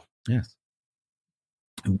Show. Yes.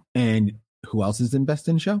 And who else is in Best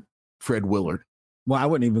in Show? Fred Willard. Well, I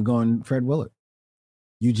wouldn't even go on Fred Willard.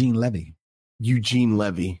 Eugene Levy.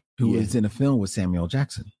 Who is in a film with Samuel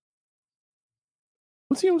Jackson.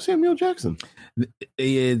 What's he with Samuel Jackson?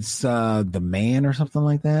 It's The Man or something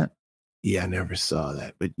like that. Yeah, I never saw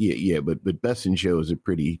that. But but Best in Show is a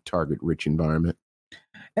pretty target-rich environment.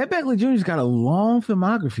 Ed Begley Jr.'s got a long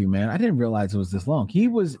filmography, man. I didn't realize it was this long. He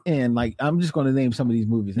was in, I'm just going to name some of these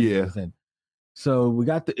movies. He was in. So we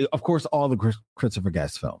got, of course, all the Christopher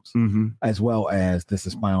Guest films, as well as This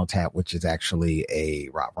is Spinal Tap, which is actually a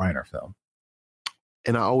Rob Reiner film.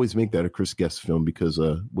 And I always make that a Chris Guest film because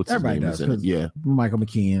what's everybody his name does, is in it? Yeah, Michael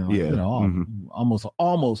McKean. Almost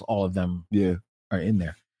all of them. Are in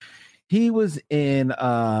there. He was in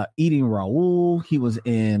Eating Raoul. He was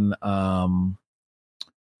in The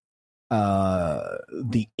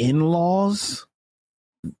In-Laws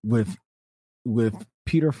with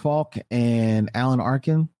Peter Falk and Alan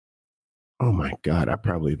Arkin. Oh my God, I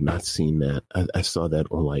probably have not seen that. I saw that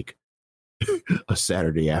on like a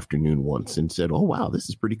Saturday afternoon once and said, "Oh wow, this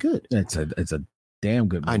is pretty good." It's a damn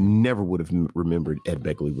good movie. I never would have remembered Ed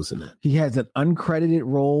Begley was in that. He has an uncredited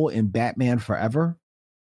role in Batman Forever.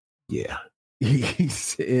 Yeah.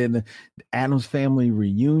 He's in Addams Family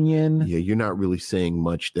Reunion. Yeah, you're not really saying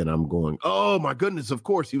much that I'm going, oh my goodness, of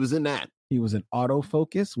course he was in that. He was in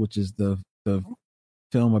Autofocus, which is the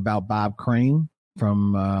film about Bob Crane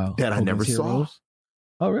from that I never saw.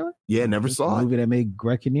 Oh, really? Yeah, never saw it. Movie that made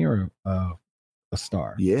Greg Kinnear a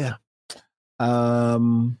star. Yeah.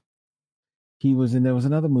 He was in. There was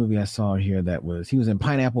another movie I saw here he was in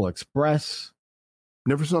Pineapple Express.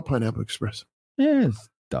 Never saw Pineapple Express. Yeah, it's a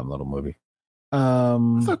dumb little movie. I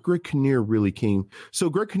thought Greg Kinnear really came. So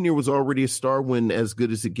Greg Kinnear was already a star when As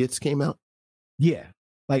Good as It Gets came out. Yeah,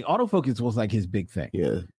 like Autofocus was like his big thing.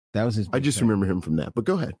 Yeah, that was his. I just remember him from that. But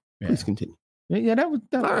go ahead, please continue. Yeah, that was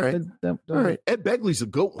all right. All right, Ed Begley's a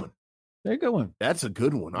good one. Very good one. That's a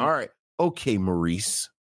good one. All right, okay, Maurice,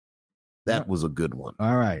 that was a good one.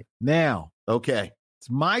 All right, now okay, it's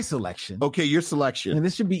my selection. Okay, your selection, and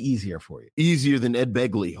this should be easier for you. Easier than Ed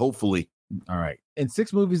Begley, hopefully. All right. In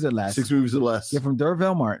 6 movies or less. 6 movies or less. You're from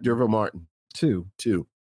Derville Martin. 2.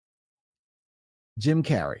 Jim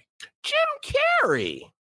Carrey. Jim Carrey.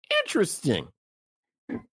 Interesting.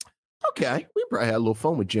 Okay. We probably had a little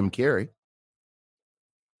fun with Jim Carrey.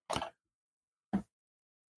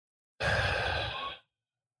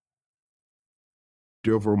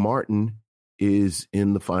 Derville Martin is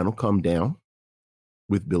in The Final Come Down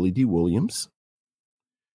with Billy D. Williams.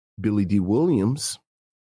 Billy D. Williams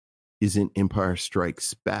is in Empire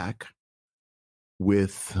Strikes Back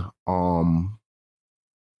with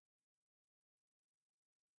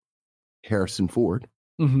Harrison Ford.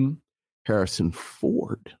 Mm-hmm. Harrison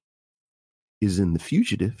Ford is in The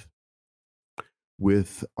Fugitive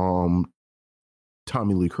with Tommy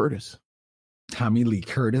Lee Curtis. Tommy Lee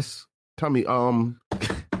Curtis. Tommy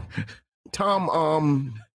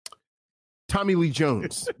Tommy Lee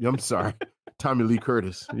Jones. I'm sorry. Tommy Lee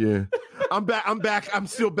Curtis. Yeah. I'm back. I'm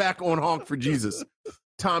still back on Honk for Jesus.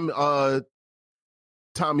 Tommy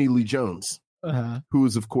Lee Jones, who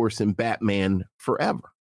is, of course, in Batman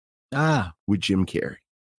Forever. With Jim Carrey.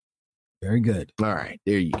 Very good. All right.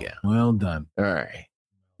 There you go. Well done. All right.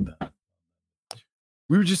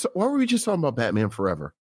 Why were we just talking about Batman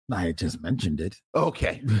Forever? I just mentioned it.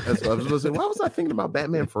 Okay. That's what I was going to say. Why was I thinking about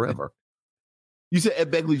Batman Forever? You said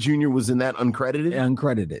Ed Begley Jr. was in that uncredited?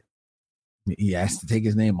 Uncredited. He asked to take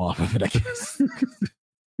his name off of it, I guess.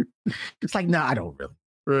 It's like, I don't really.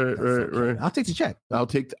 Right. I'll take the check.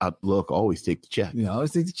 Always take the check. Yeah,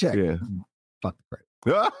 always take the check. Yeah. Fuck the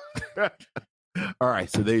credit. All right.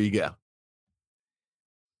 So there you go.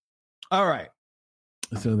 All right.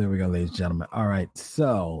 So there we go, ladies and gentlemen. All right.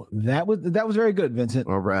 So that was very good, Vincent.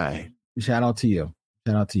 All right. Shout out to you.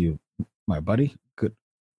 My buddy. Good.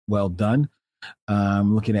 Well done.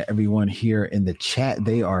 Looking at everyone here in the chat.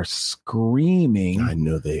 They are screaming. I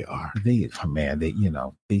know they are. They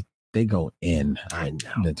go in. I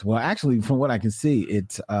know. Well, actually, from what I can see,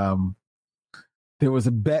 it's there was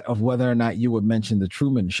a bet of whether or not you would mention the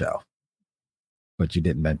Truman Show. But you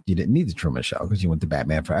didn't need the Truman Show because you went to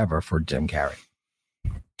Batman Forever for Jim Carrey.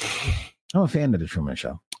 I'm a fan of the Truman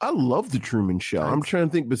Show. I love the Truman Show. I'm trying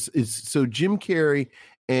to think, but so Jim Carrey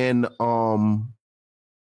and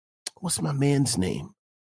what's my man's name?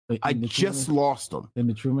 I just lost him in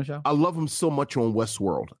the Truman Show. I love him so much on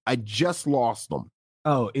Westworld. I just lost him.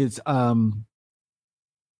 Oh, it's oh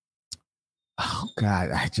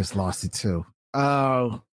God, I just lost it too.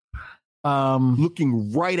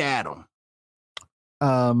 Looking right at him.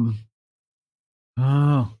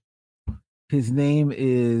 His name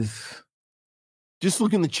is. Just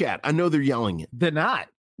look in the chat. I know they're yelling it. They're not.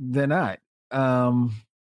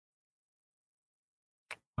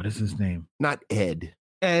 What is his name? Not Ed.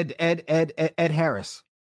 Ed Harris.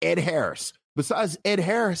 Ed Harris. Besides Ed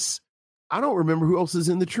Harris, I don't remember who else is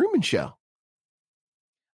in the Truman Show.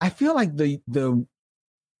 I feel like the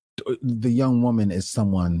young woman is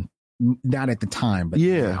someone, not at the time, but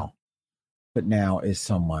now. But now is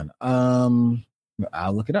someone. I'll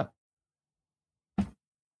look it up.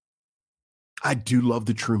 I do love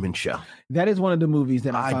the Truman Show. That is one of the movies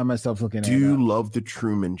that I find myself looking at. Love the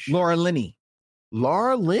Truman Show. Laura Linney.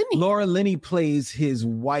 Laura Linney plays his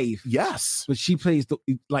wife. Yes, but she plays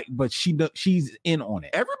but she's in on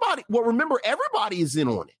it. Remember, everybody is in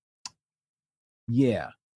on it. Yeah.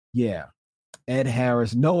 Ed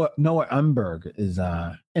Harris, Noah Umberg is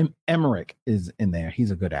Emmerich is in there.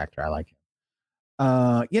 He's a good actor. I like him.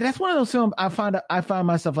 That's one of those films I find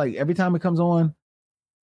myself like every time it comes on,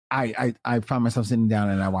 I find myself sitting down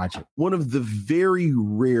and I watch it. One of the very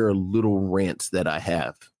rare little rants that I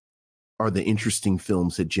have are the interesting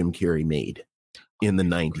films that Jim Carrey made in the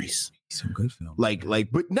 90s. Some good films.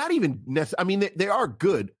 But not even necessarily. I mean, they are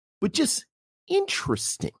good, but just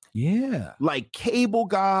interesting. Yeah. Like Cable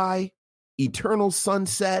Guy, Eternal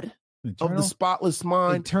Sunset of the Spotless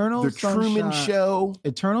Mind, The Truman Show.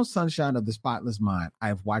 Eternal Sunshine of the Spotless Mind.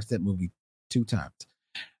 I've watched that movie 2 times.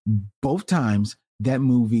 Both times, that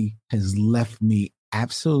movie has left me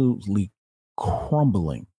absolutely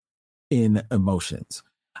crumbling in emotions.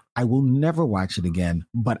 I will never watch it again,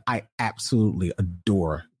 but I absolutely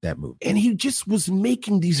adore that movie. And he just was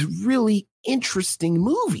making these really interesting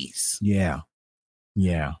movies. Yeah.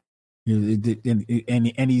 And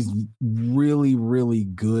he's really, really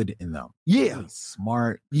good in them. Yeah. Really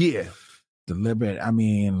smart. Yeah. Deliberate. I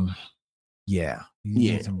mean, yeah.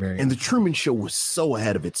 And the Truman Show was so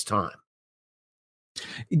ahead of its time.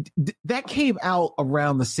 That came out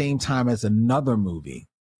around the same time as another movie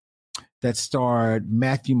that starred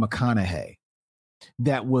Matthew McConaughey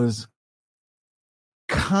that was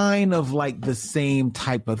kind of like the same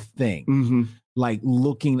type of thing, like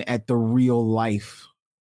looking at the real life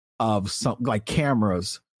of some, like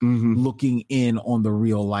cameras looking in on the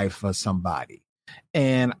real life of somebody.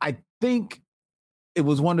 And I think it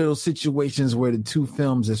was one of those situations where the two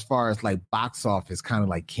films, as far as like box office, kind of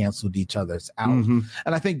like canceled each other's out. And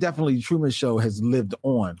I think definitely Truman Show has lived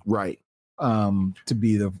on, right, to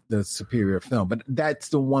be the superior film. But that's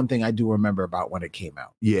the one thing I do remember about when it came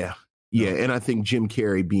out. Yeah. And I think Jim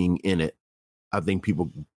Carrey being in it, I think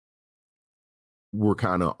people were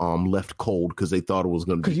kind of left cold because they thought it was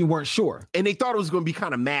going to be, because you weren't sure, and they thought it was going to be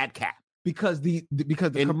kind of madcap. Because the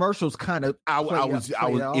commercials kind of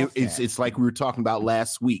it's like we were talking about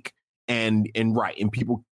last week, and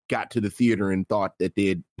people got to the theater and thought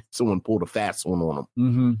that someone pulled a fast one on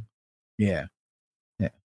them. Yeah,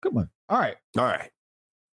 good one. All right.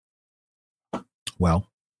 Well,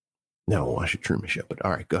 no, I should Truman Show, but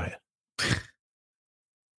all right, go ahead.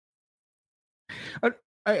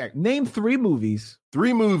 All right, name 3 movies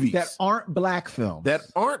 3 movies that aren't black films. that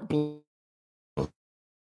aren't black.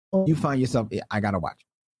 You find yourself, I gotta watch.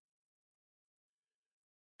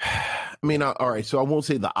 I mean, all right. So I won't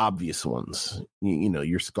say the obvious ones. You know,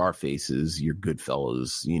 your Scarfaces, your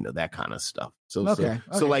Goodfellas, you know, that kind of stuff. So not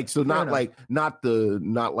enough. like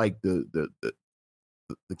the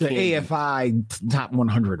candy. AFI top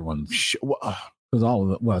 100 ones. Because all of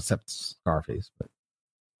the, well, except Scarface, but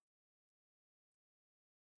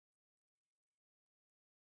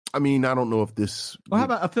I mean, I don't know if this. well, how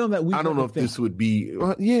about a film that we? I don't know if this would be.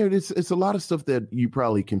 Well, yeah, it's a lot of stuff that you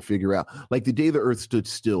probably can figure out. Like The Day the Earth Stood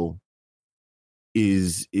Still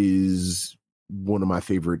is one of my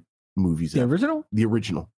favorite movies. The ever. original. The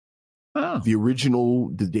original. Oh, The original.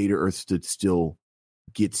 The Day the Earth Stood Still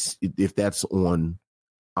gets, if that's on.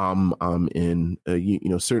 I'm in. You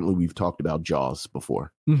know, certainly we've talked about Jaws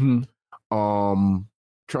before. mm-hmm.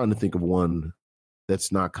 Trying to think of one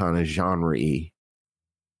that's not kind of genre-y.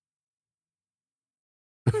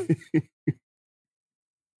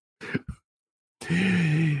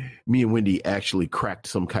 Me and Wendy actually cracked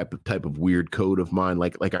some type of weird code of mine.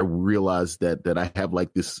 Like I realized that I have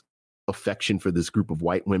like this affection for this group of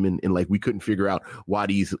white women, and like we couldn't figure out why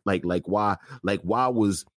these why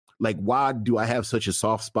do I have such a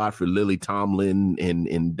soft spot for Lily Tomlin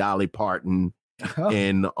and Dolly Parton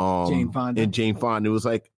and Jane Fonda. It was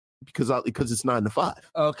like because it's 9 to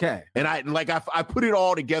 5. Okay. And I put it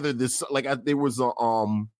all together. This there was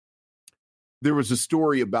a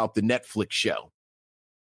story about the Netflix show.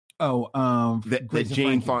 Oh, that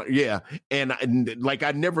Jane Fonda, yeah, and like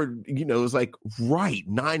I never, you know, it was like right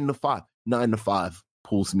 9 to 5. 9 to 5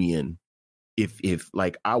 pulls me in. If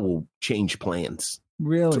like I will change plans.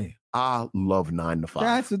 Really, I love 9 to 5.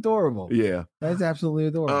 That's adorable. Yeah, that's absolutely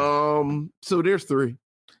adorable. So there's 3.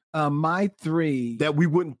 My 3 that we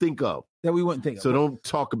wouldn't think of. So don't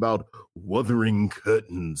talk about Wuthering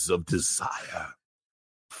Curtains of Desire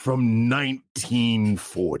from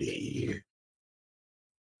 1940.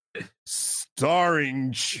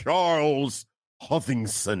 Starring Charles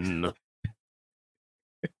Huthinson.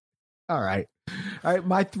 All right.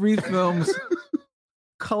 My 3 films,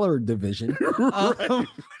 color division. Right.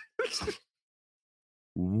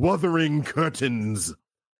 Wuthering Curtains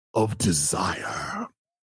of Desire.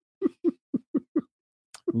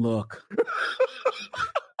 Look,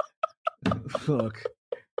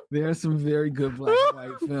 there are some very good black and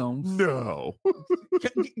white films. No.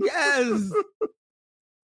 Yes.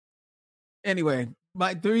 Anyway,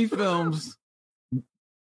 my 3 films,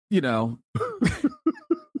 you know,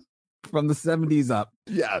 from the 70s up.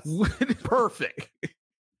 Yes. Perfect.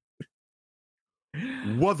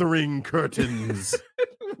 Wuthering Curtains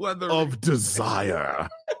of Desire.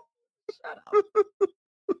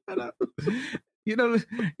 Shut up. You know,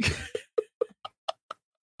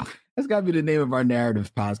 that's got to be the name of our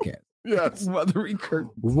narrative podcast. Yes. Wuthering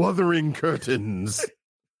Curtains. Wuthering Curtains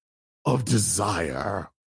of Desire.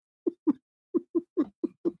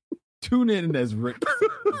 Tune in as Rick.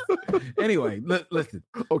 Anyway, listen.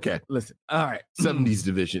 Okay. Listen. All right. 70s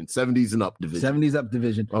division. 70s and up division. 70s up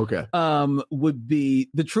division. Okay. Would be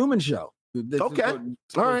The Truman Show. Okay. All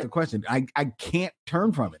right. The question. I can't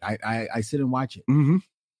turn from it. I sit and watch it. Mm-hmm.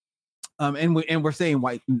 And we're saying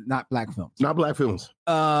white, not black films. Not black films.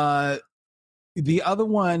 The other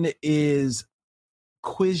one is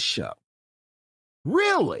Quiz Show.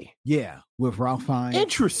 Really? Yeah, with Ralph Fiennes.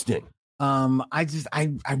 Interesting. I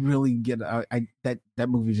really get that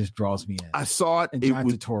movie just draws me in. I saw it. And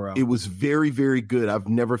It was very, very good. I've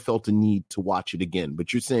never felt a need to watch it again.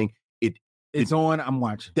 But you're saying it's on. I'm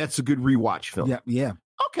watching. That's a good rewatch film. Yeah.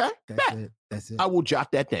 Okay. That's it. I will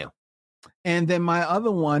jot that down. And then my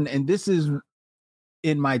other one, and this is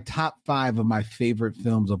in my top 5 of my favorite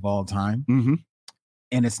films of all time. Mm-hmm.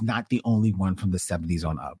 And it's not the only one from the 70s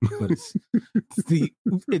on up, but it's the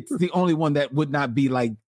only one that would not be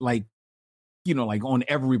like you know, like on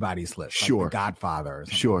everybody's list. Sure. Like The Godfather or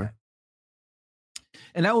something. Sure. Like that.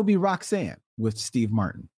 And that would be Roxanne with Steve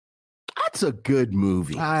Martin. That's a good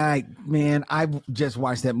movie. I just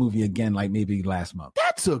watched that movie again, like maybe last month.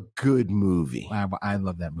 That's a good movie. I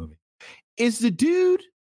love that movie. Is that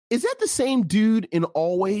the same dude in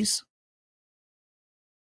Always?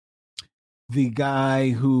 The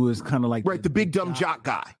guy who is kind of like the big dumb jock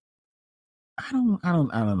guy. I don't know.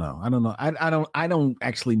 I don't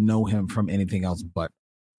actually know him from anything else but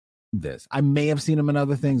this. I may have seen him in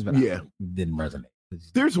other things, but it didn't resonate.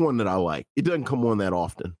 There's one that I like. It doesn't come on that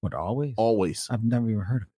often. What, Always? Always. I've never even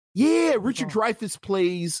heard of it. Yeah, Richard Dreyfuss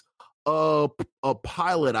plays a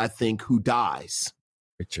pilot, I think, who dies.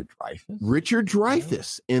 Richard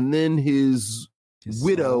Dreyfuss? And then his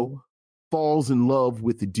widow falls in love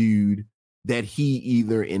with the dude that he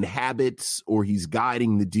either inhabits or he's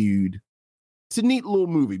guiding the dude. It's a neat little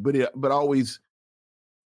movie, but I always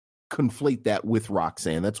conflate that with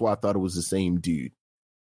Roxanne. That's why I thought it was the same dude.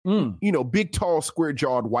 You know, big, tall,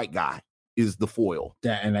 square-jawed white guy is the foil.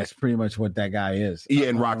 And that's pretty much what that guy is. Yeah,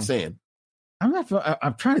 and Roxanne.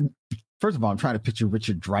 I'm trying to picture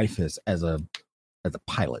Richard Dreyfuss as a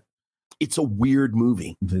pilot. It's a weird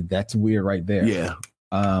movie. That's weird right there. Yeah.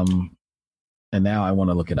 And now I want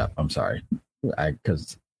to look it up. I'm sorry.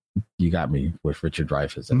 Because you got me with Richard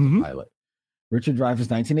Dreyfuss as a pilot. Richard Dreyfuss,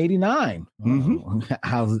 1989.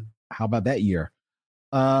 How about that year?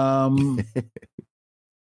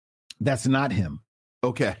 That's not him.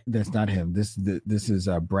 Okay. That's not him. This is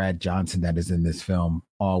Brad Johnson that is in this film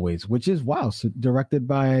always, which is so directed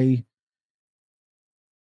by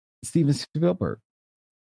Steven Spielberg.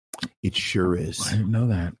 It sure is. I didn't know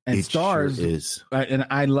that. And it stars sure is. And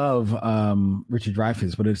I love Richard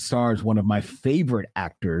Dreyfuss, but it stars one of my favorite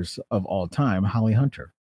actors of all time, Holly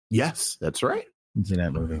Hunter. Yes, that's right. It's in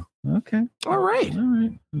that movie. Okay. All right.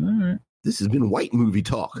 This has been white movie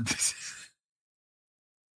talk.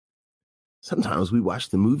 Sometimes we watch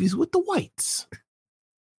the movies with the whites.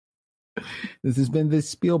 This has been the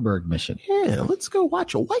Spielberg mission. Yeah, let's go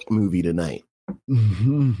watch a white movie tonight. Miss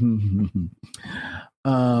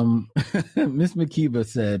Makiba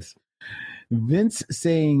says, Vince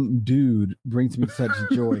saying dude brings me such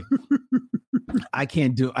joy. I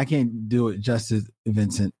can't do it justice,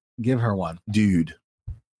 Vincent. Give her one. Dude,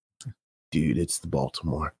 it's the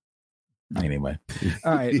Baltimore. Anyway.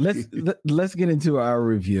 All right, let's get into our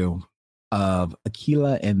review of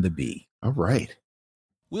Akeelah and the Bee. All right.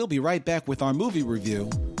 We'll be right back with our movie review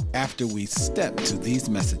after we step to these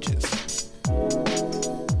messages.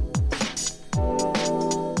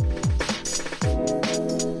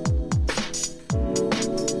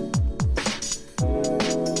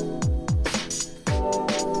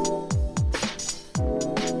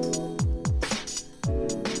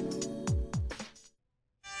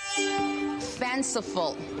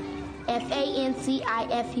 Fanciful. Fanciful.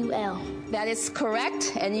 That is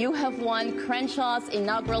correct, and you have won Crenshaw's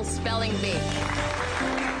inaugural spelling bee.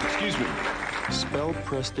 Excuse me. Spell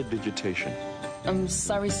prestidigitation. I'm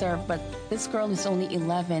sorry, sir, but this girl is only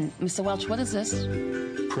 11. Mr. Welch, what is this?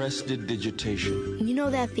 Prestidigitation. You know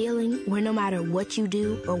that feeling where no matter what you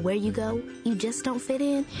do or where you go, you just don't fit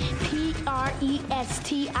in? Prestidigitation.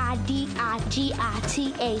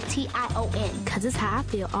 Because it's how I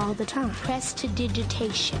feel all the time.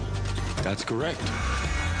 Prestidigitation. That's correct.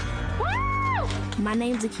 Woo! My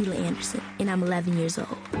name's Akeelah Anderson, and I'm 11 years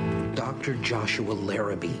old. Dr. Joshua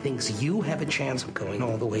Larrabee thinks you have a chance of going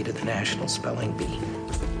all the way to the National Spelling Bee.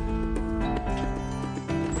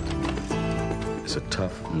 It's a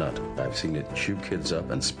tough nut. I've seen it chew kids up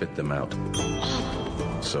and spit them out.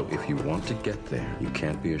 So if you want to get there, you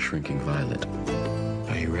can't be a shrinking violet.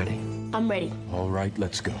 Are you ready? I'm ready. All right,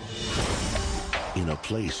 let's go. In a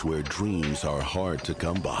place where dreams are hard to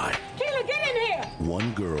come by, Keelah, get in here!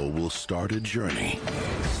 one girl will start a journey.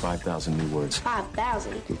 5,000 new words.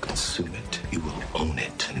 5,000. You'll consume it. You will own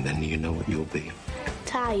it. And then you know what you'll be.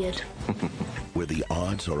 Tired. Where the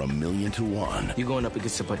odds are 1,000,000 to 1. You're going up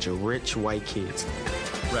against a bunch of rich white kids.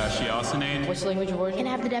 Ratiocinate. What's the language of origin? Can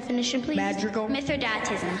I have the definition, please? Magical.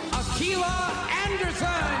 Mithridatism. Akeelah Anderson.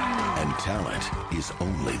 And talent is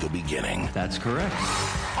only the beginning. That's correct.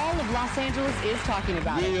 All of Los Angeles is talking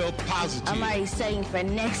about it. Real positive. I'm already studying for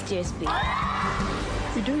next year's bee.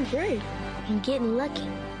 You're doing great. I'm getting lucky.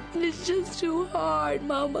 It's just too hard,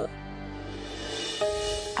 Mama.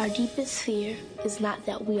 Our deepest fear is not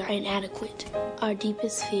that we are inadequate. Our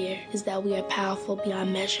deepest fear is that we are powerful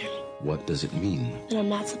beyond measure. What does it mean? And I'm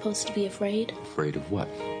not supposed to be afraid. Afraid of what?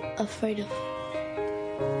 Afraid of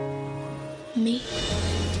me.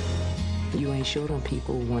 You ain't sure them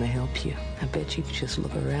people who want to help you. I bet you could just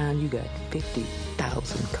look around. You got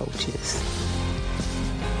 50,000 coaches.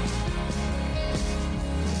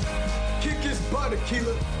 Kick his butt,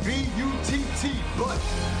 Akeelah. B-U-T-T, butt.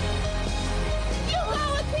 You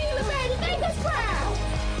go, Akeelah, baby. Make us proud.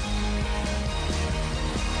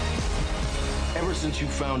 Ever since you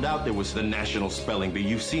found out there was the National Spelling Bee,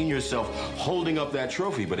 you've seen yourself holding up that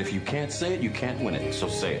trophy. But if you can't say it, you can't win it. So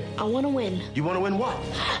say it. I want to win. You want to win what?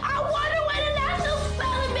 I want to win a National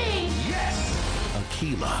Spelling Bee. Yes!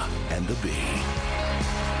 Akeelah and the Bee.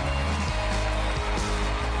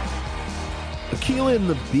 Akeelah and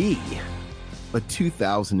the Bee, a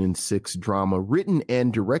 2006 drama written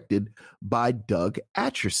and directed by Doug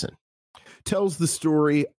Atchison, tells the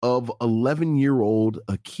story of 11-year-old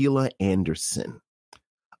Akeelah Anderson,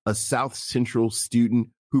 a South Central student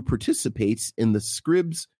who participates in the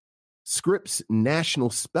Scribs Scripps National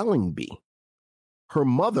Spelling Bee. Her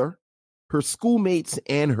mother, her schoolmates,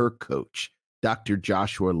 and her coach, Dr.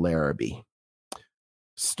 Joshua Larrabee.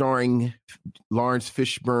 Starring Lawrence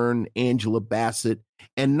Fishburne, Angela Bassett,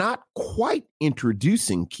 and not quite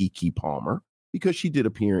introducing Keke Palmer, because she did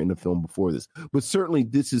appear in the film before this, but certainly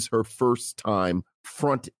this is her first time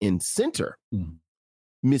front and center.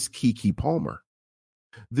 Miss Keke Palmer.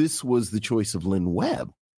 This was the choice of Lynn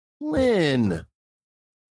Webb. Lynn,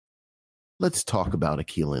 let's talk about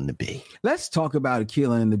Akeelah and the Bee. Let's talk about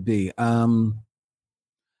Akeelah and the Bee.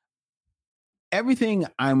 Everything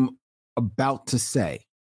I'm about to say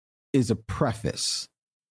is a preface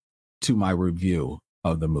to my review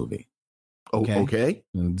of the movie. Okay.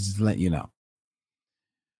 Just let you know.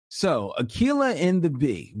 So, Akeelah and the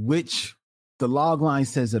Bee, which the log line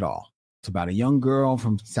says it all. It's about a young girl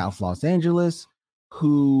from South Los Angeles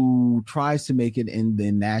who tries to make it in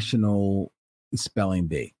the National Spelling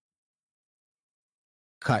Bee.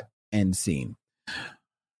 Cut and scene.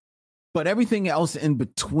 But everything else in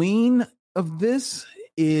between of this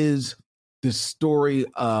is the story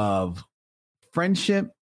of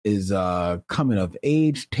friendship, is a coming of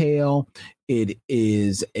age tale. It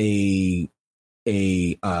is a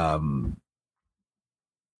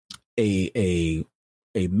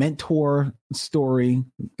mentor story,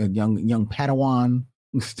 a young Padawan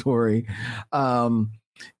story, and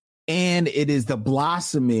it is the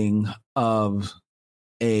blossoming of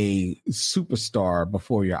a superstar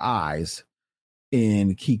before your eyes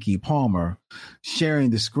in Keke Palmer, sharing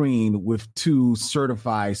the screen with two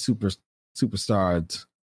certified superstars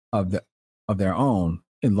of their own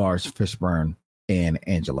in Lawrence Fishburne and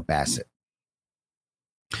Angela Bassett.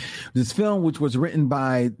 This film, which was written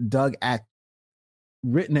and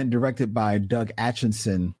directed by Doug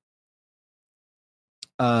Atchison,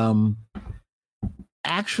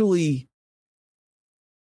 actually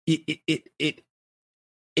it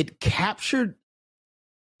captured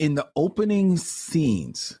in the opening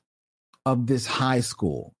scenes of this high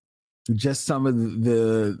school just some of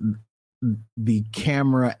the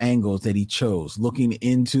camera angles that he chose, looking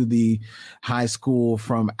into the high school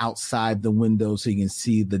from outside the window so you can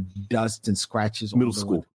see the dust and scratches. Middle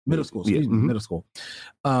school.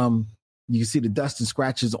 You can see the dust and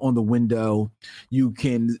scratches on the window. You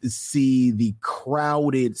can see the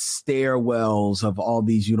crowded stairwells of all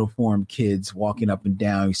these uniformed kids walking up and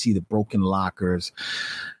down. You see the broken lockers.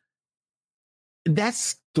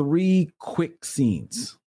 That's 3 quick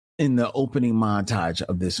scenes in the opening montage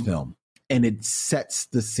of this film. And it sets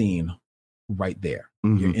the scene right there.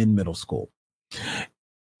 You're in middle school.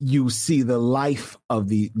 You see the life of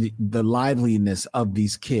the liveliness of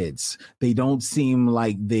these kids. They don't seem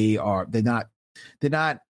like they're not,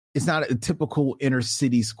 it's not a typical inner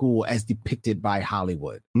city school as depicted by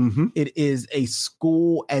Hollywood. It is a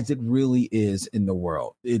school as it really is in the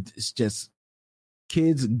world. It's just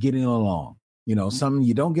kids getting along. You know, some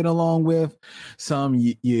you don't get along with, some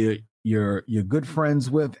you're good friends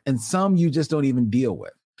with, and some you just don't even deal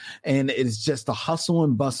with. And it's just the hustle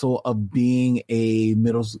and bustle of being a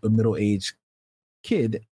middle-aged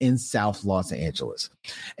kid in South Los Angeles.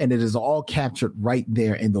 And it is all captured right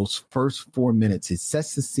there in those first 4 minutes. It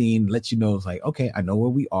sets the scene, lets you know, it's like, okay, I know where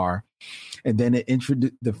we are. And then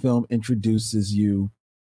the film introduces you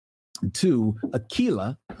to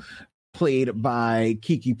Akeelah, played by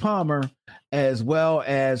Keke Palmer, as well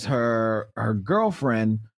as her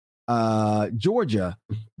girlfriend, Georgia,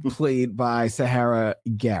 played by Sahara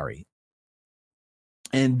Gary.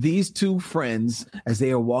 And these two friends, as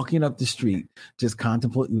they are walking up the street, just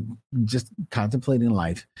contemplating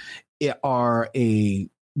life, are a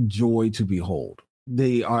joy to behold.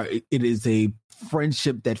 It is a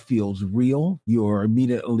friendship that feels real. You're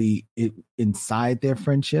immediately inside their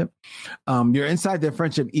friendship. You're inside their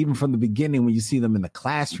friendship even from the beginning when you see them in the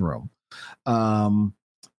classroom. And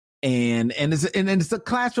it's a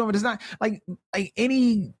classroom. It's not like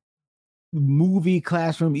any movie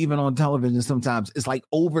classroom, even on television. Sometimes it's like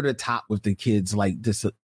over the top with the kids, like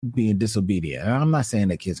being disobedient. And I'm not saying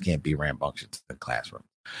that kids can't be rambunctious in the classroom.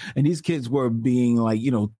 And these kids were being like,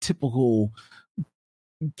 typical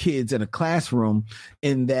kids in a classroom,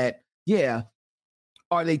 in that,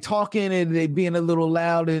 are they talking and they being a little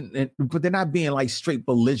loud, but they're not being like straight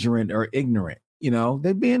belligerent or ignorant.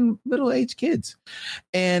 They're being middle-aged kids,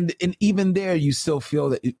 and even there, you still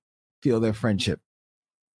feel their friendship.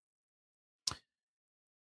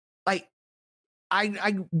 Like,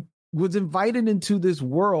 I was invited into this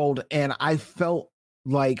world, and I felt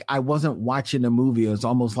like I wasn't watching a movie. It was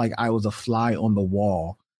almost like I was a fly on the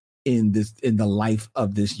wall in the life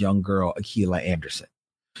of this young girl, Akeelah Anderson.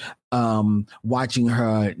 Watching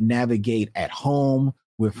her navigate at home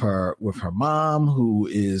with her mom, who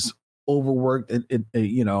is overworked and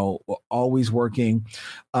always working.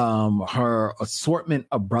 Her assortment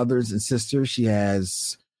of brothers and sisters. She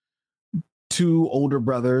has 2 older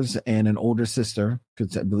brothers and an older sister,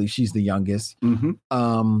 because I believe she's the youngest.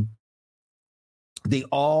 Mm-hmm. They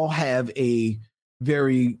all have a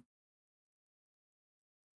very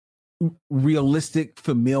realistic,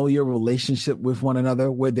 familiar relationship with one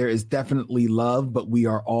another, where there is definitely love, but we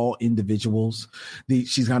are all individuals.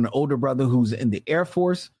 She's got an older brother who's in the Air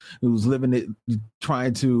Force, who's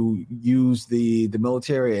trying to use the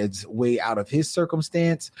military as way out of his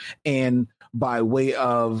circumstance, and by way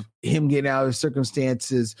of him getting out of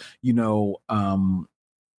circumstances, is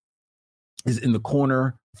in the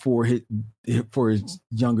corner for his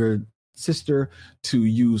younger sister to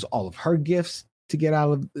use all of her gifts to get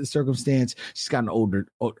out of the circumstance. She's got an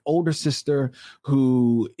older sister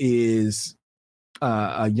who is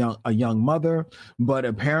a young mother, but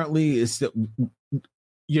apparently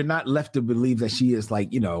you're not left to believe that she is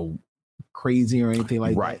crazy or anything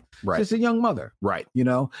like that. Right. She's a young mother. Right.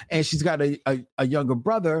 And she's got a younger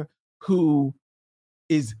brother who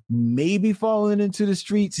is maybe falling into the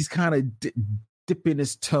streets. He's kind of dipping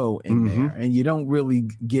his toe in there, and you don't really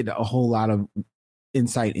get a whole lot of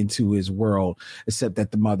insight into his world, except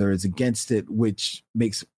that the mother is against it, which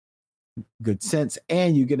makes good sense.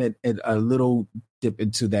 And you get a little dip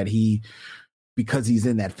into that because he's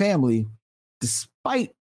in that family,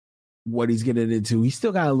 despite what he's getting into, he's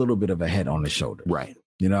still got a little bit of a head on his shoulder, right?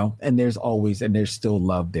 And there's still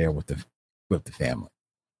love there with the family.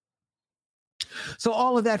 So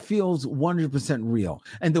all of that feels 100% real.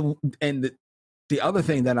 And the other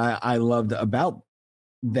thing that I loved about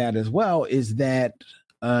that as well is that,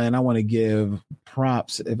 and I want to give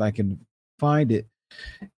props if I can find it,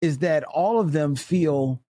 is that all of them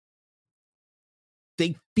feel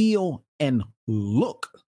and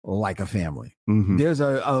look like a family. Mm-hmm.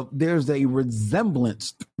 There's a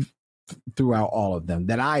resemblance throughout all of them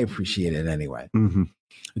that I appreciated anyway. Mm-hmm.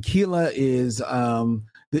 Akeelah is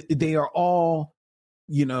they are all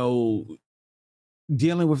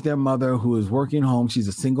dealing with their mother, who is working home. She's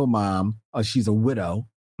a single mom. She's a widow.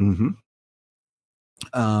 Mm-hmm.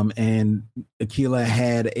 And Akeelah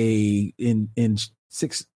had in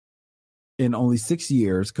only 6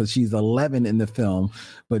 years, because she's 11 in the film,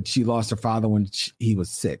 but she lost her father when he was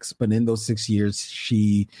 6. But in those 6 years,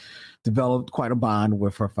 she developed quite a bond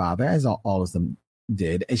with her father, as all of them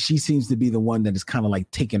did. And she seems to be the one that is kind of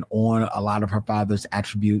taken on a lot of her father's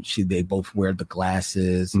attributes. They both wear the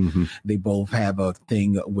glasses. Mm-hmm. They both have a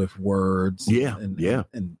thing with words.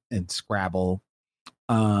 And Scrabble.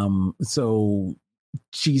 So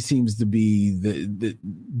she seems to be the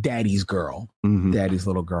daddy's girl, daddy's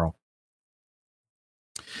little girl.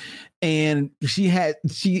 And she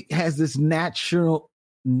has this natural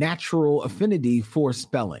affinity for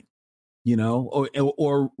spelling,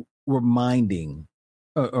 or reminding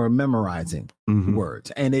or memorizing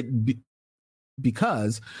words. And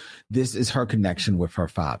because this is her connection with her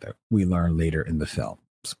father, we learn later in the film.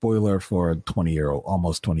 Spoiler for a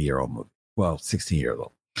almost 20-year-old movie. Well,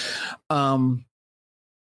 16-year-old.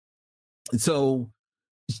 So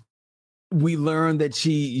we learn that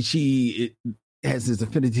she has this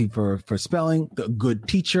affinity for spelling. A good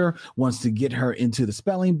teacher wants to get her into the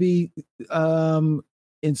spelling bee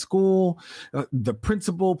in school. The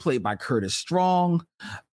principal, played by Curtis Strong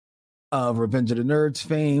of Revenge of the Nerds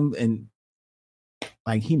fame, and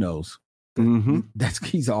he knows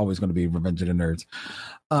he's always going to be Revenge of the Nerds.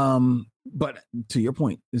 But to your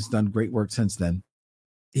point, it's done great work since then.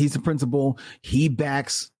 He's the principal. He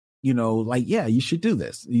backs, you should do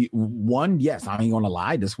this. One, yes, I ain't going to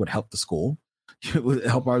lie, this would help the school. It would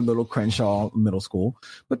help our little Crenshaw middle school.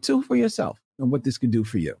 But 2, for yourself and what this could do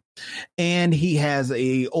for you. And he has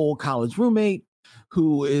a old college roommate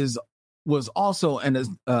who was also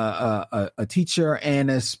a teacher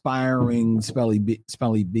and aspiring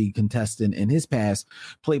Spelling Bee contestant in his past,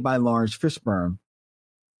 played by Lawrence Fishburne,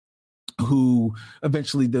 who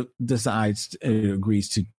eventually agrees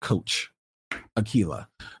to coach Akeelah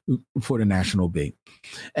for the National Bee.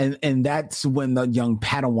 And that's when the young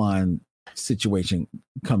Padawan situation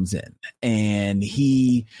comes in. And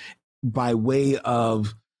he, by way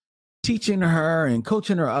of teaching her and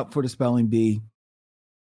coaching her up for the Spelling Bee,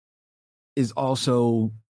 is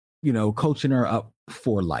also, coaching her up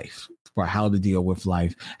for life, for how to deal with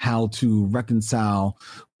life, how to reconcile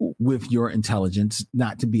with your intelligence,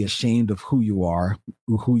 not to be ashamed of who you are,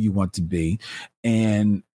 who you want to be,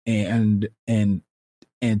 and to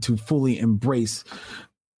fully embrace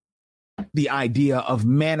the idea of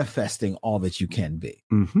manifesting all that you can be.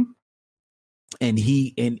 Mm-hmm. And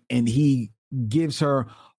he gives her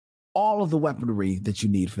all of the weaponry that you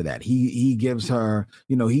need for that. He gives her,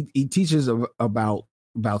 he teaches about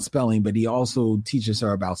spelling, but he also teaches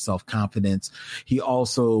her about self-confidence. He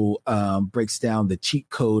also breaks down the cheat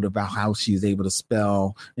code about how she's able to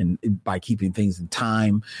spell and by keeping things in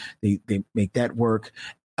time. They make that work.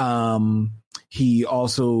 He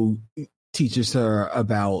also teaches her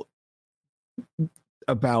about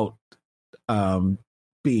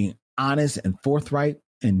being honest and forthright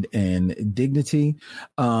and dignity,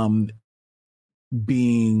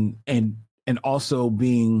 being and also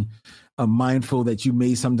being mindful that you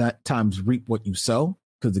may sometimes reap what you sow,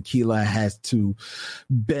 because Akilah has to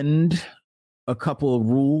bend a couple of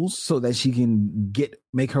rules so that she can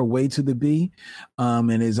make her way to the B,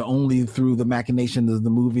 and is only through the machinations of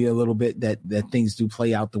the movie a little bit that things do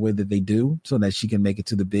play out the way that they do, so that she can make it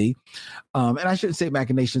to the B. And I shouldn't say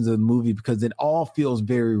machinations of the movie because it all feels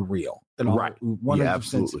very real. Right. 100%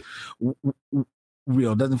 absolutely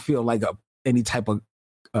real. Doesn't feel like any type of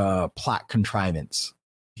plot contrivance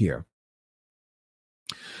here.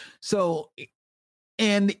 So,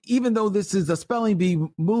 and even though this is a spelling bee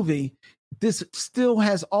movie, this still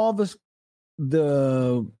has all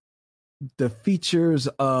the features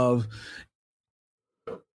of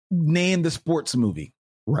name the sports movie,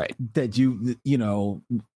 right? That you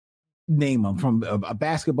name them, from a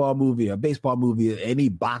basketball movie, a baseball movie, any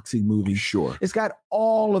boxing movie. Sure, it's got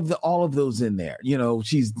all of those in there.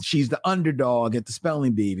 She's the underdog at the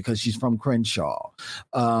spelling bee because she's from Crenshaw.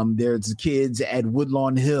 There's kids at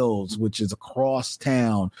Woodlawn Hills, which is across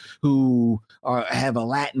town, who have a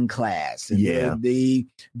Latin class. And they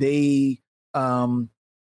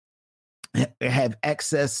have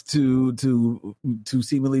access to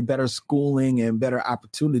seemingly better schooling and better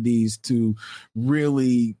opportunities to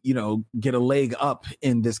really, get a leg up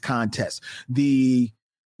in this contest. The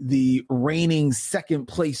reigning second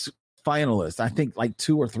place finalist, I think like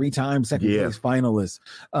 2 or 3 times second place finalist,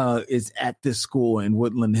 is at this school in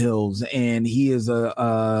Woodland Hills. And he is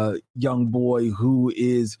a young boy who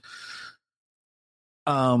is,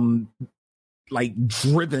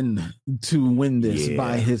 driven to win this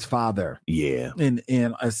by his father. Yeah. And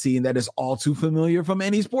a scene that is all too familiar from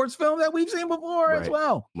any sports film that we've seen before as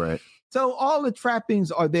well. Right. So all the trappings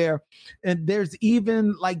are there. And there's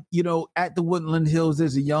even at the Woodland Hills,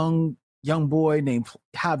 there's a young boy named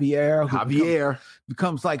Javier. Who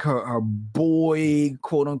becomes like her boy,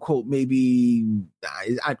 quote unquote. Maybe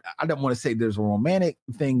I don't want to say there's a romantic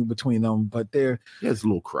thing between them, but there's a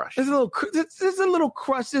little crush. There's a little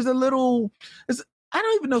crush. There's a little. I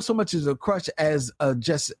don't even know so much as a crush as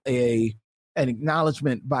just an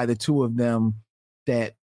acknowledgement by the two of them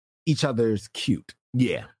that each other's cute.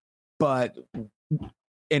 Yeah, but.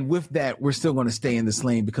 And with that, we're still going to stay in this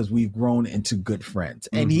lane because we've grown into good friends.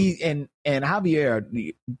 And and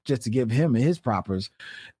Javier, just to give him his propers,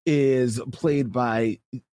 is played by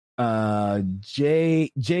J.R.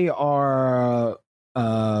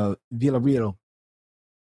 Villarreal.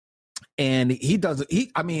 And he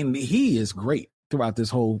is great throughout this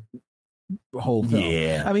whole film.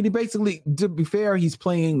 Yeah. I mean, he basically, to be fair, he's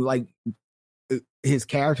playing like his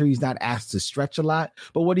character. He's not asked to stretch a lot,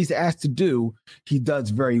 but what he's asked to do, he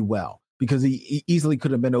does very well, because he easily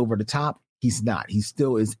could have been over the top. He's not. He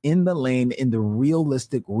still is in the lane, in the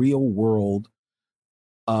realistic, real world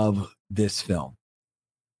of this film.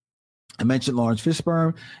 I mentioned Lawrence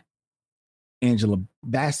Fishburne, Angela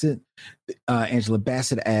Bassett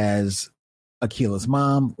as Akilah's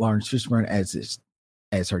mom, Lawrence Fishburne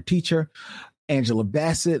as her teacher. Angela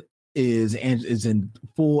Bassett is in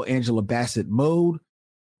full Angela Bassett mode.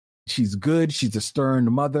 She's good. She's a stern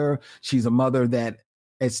mother. She's a mother that,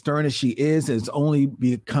 as stern as she is only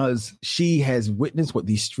because she has witnessed what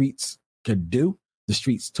these streets could do. The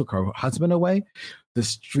streets took her husband away. The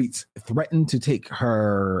streets threatened to take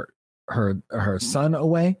her son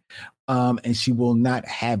away. And she will not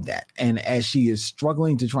have that. And as she is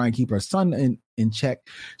struggling to try and keep her son in check,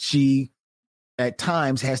 she at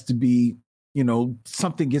times has to be,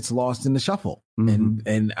 something gets lost in the shuffle.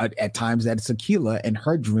 And at times that's Akilah and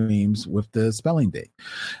her dreams with the spelling bee.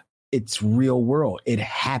 It's real world. It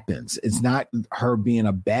happens. It's not her being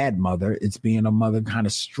a bad mother. It's being a mother kind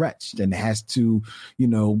of stretched and has to,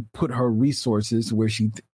 put her resources where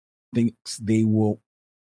she thinks they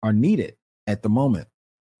are needed at the moment.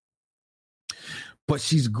 But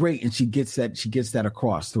she's great, and she gets that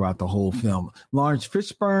across throughout the whole film. Lawrence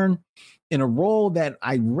Fishburne, in a role that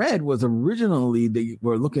I read was originally they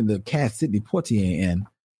were looking to cast Sidney Poitier in.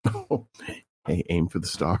 Hey, aim for the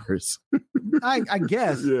stars. I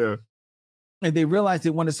guess. Yeah. And they realized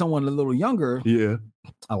they wanted someone a little younger. Yeah.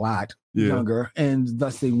 A lot Yeah. younger. And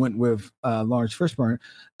thus they went with Lawrence Fishburne.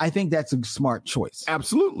 I think that's a smart choice.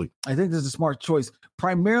 Absolutely. I think that's a smart choice,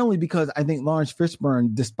 primarily because I think Lawrence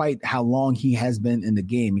Fishburne, despite how long he has been in the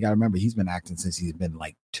game, you got to remember he's been acting since he's been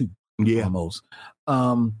like 2 almost.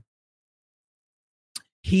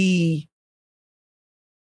 He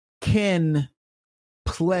can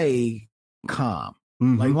play calm.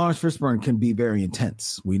 Like Lawrence Fishburne can be very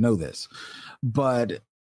intense. We know this, and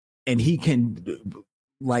he can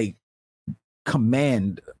like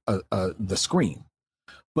command the screen.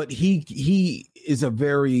 But he is a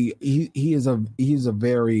very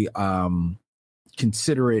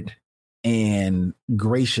considerate and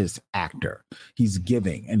gracious actor. He's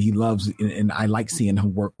giving, and he loves, and I like seeing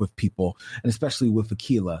him work with people, and especially with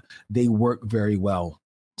Akeelah. They work very well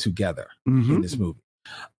together in this movie.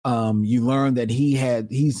 You learn that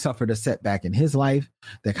he suffered a setback in his life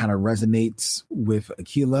that kind of resonates with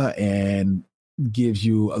Akeelah and gives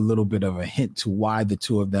you a little bit of a hint to why the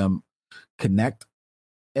two of them connect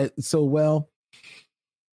so well.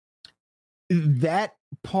 That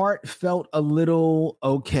part felt a little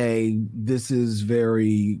okay. This is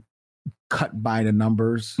very cut by the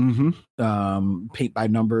numbers, paint by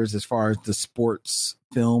numbers as far as the sports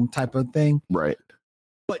film type of thing. Right.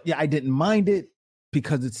 But yeah, I didn't mind it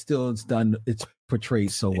because it's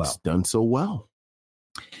portrayed so well. It's done so well.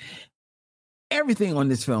 Everything on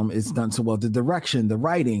this film is done so well. The direction, the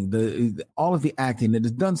writing, all of the acting, it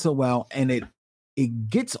is done so well, and it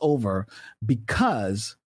gets over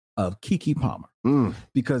because of Keke Palmer.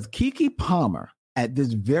 Because Keke Palmer, at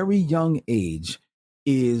this very young age,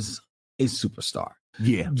 is a superstar.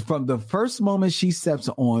 Yeah. From the first moment she steps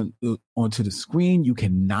onto the screen, you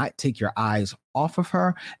cannot take your eyes off of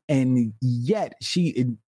her, and yet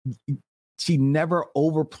she never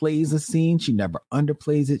overplays a scene. She never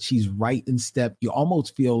underplays it. She's right in step. You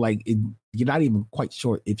almost feel like you're not even quite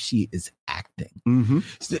sure if she is acting,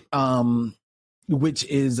 which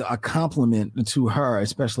is a compliment to her,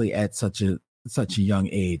 especially at such a young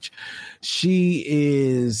age. She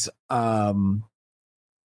is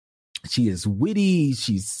witty.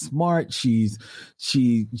 She's smart. She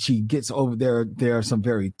gets over there. There are some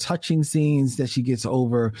very touching scenes that she gets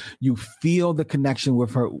over. You feel the connection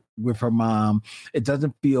with her mom. It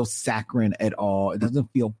doesn't feel saccharine at all. It doesn't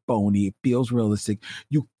feel phony. It feels realistic.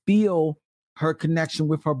 You feel her connection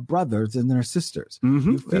with her brothers and her sisters.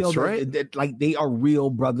 You feel that like they are real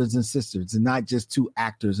brothers and sisters, and not just two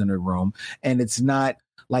actors in a room. And it's not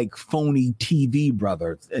like phony TV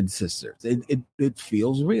brothers and sisters. It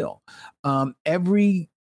feels real. Every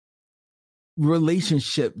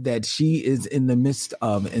relationship that she is in the midst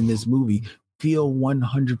of in this movie feel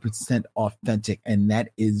 100% authentic, and that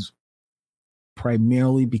is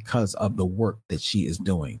primarily because of the work that she is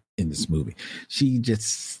doing in this movie. She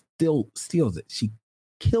just still steals it. She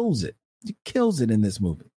kills it. She kills it in this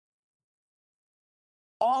movie.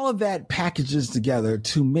 All of that packages together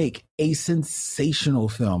to make a sensational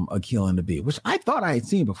film, Akeelah and the Bee, which I thought I had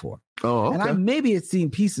seen before. Oh, okay. And I maybe had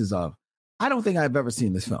seen pieces of. I don't think I've ever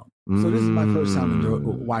seen this film. So this is my first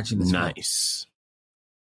time watching this film. Nice.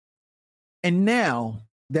 And now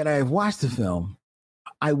that I have watched the film,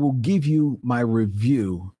 I will give you my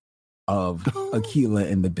review of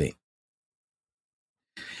Akeelah and the Bee.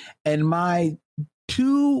 And my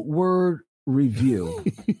 2-word review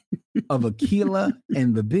of Akeelah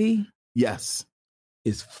and the Bee, yes,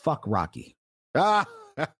 is fuck Rocky. I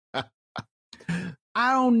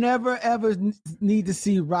don't never ever need to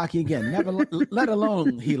see Rocky again. Never, let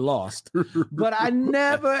alone he lost. But I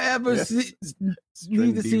never ever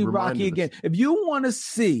need to see Rocky again. If you want to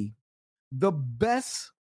see the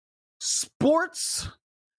best sports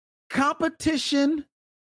competition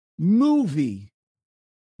movie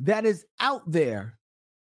that is out there,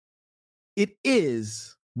 it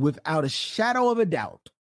is, without a shadow of a doubt,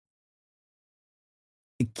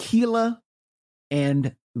 Akeelah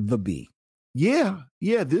and the Bee. Yeah.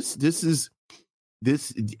 This is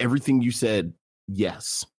everything you said.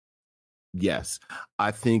 Yes.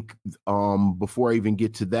 I think before I even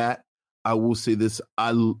get to that, I will say this.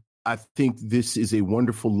 I think this is a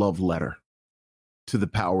wonderful love letter to the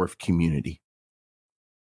power of community.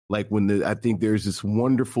 Like I think there's this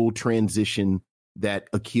wonderful transition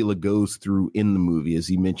that Akeelah goes through in the movie. As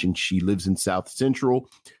he mentioned, she lives in South Central.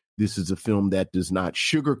 This is a film that does not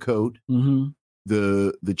sugarcoat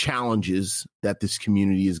the challenges that this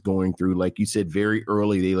community is going through. Like you said, very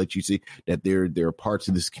early, they let you see that there are parts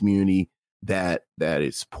of this community that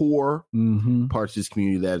is poor, parts of this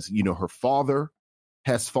community that's, her father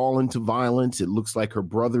has fallen to violence. It looks like her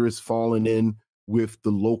brother has fallen in with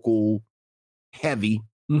the local heavy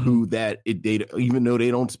who they even though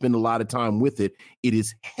they don't spend a lot of time with it, it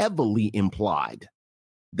is heavily implied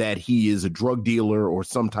that he is a drug dealer or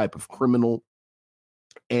some type of criminal.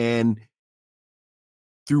 And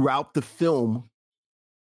throughout the film,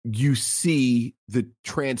 you see the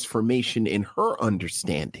transformation in her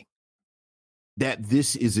understanding that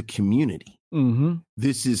this is a community.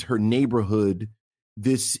 This is her neighborhood.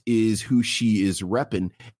 This is who she is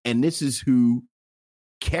repping. And this is who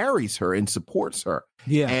carries her and supports her.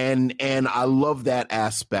 Yeah. And I love that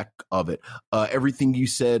aspect of it. Everything you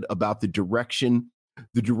said about the direction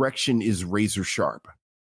is razor sharp.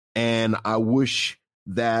 And I wish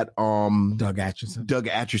that Doug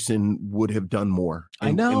Atchison would have done more.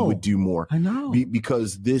 I know. And would do more. I know.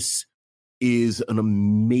 Because this is an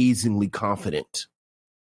amazingly confident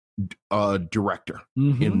director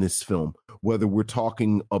in this film. Whether we're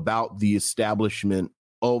talking about the establishment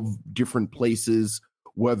of different places,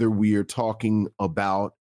 whether we are talking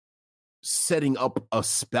about setting up a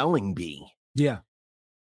spelling bee. Yeah.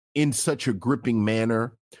 In such a gripping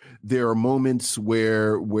manner. There are moments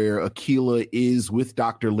where Akilah is with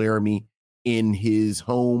Dr. Laramie in his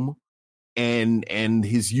home and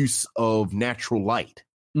his use of natural light.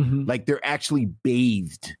 Like they're actually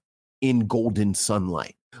bathed in golden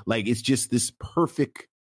sunlight. Like it's just this perfect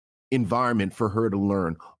environment for her to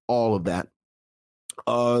learn all of that.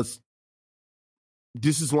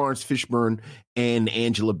 This is Lawrence Fishburne and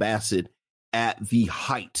Angela Bassett at the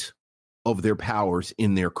height of their powers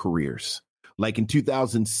in their careers. Like in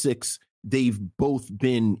 2006, they've both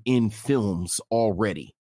been in films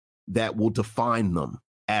already that will define them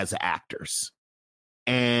as actors.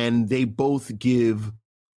 And they both give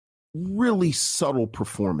really subtle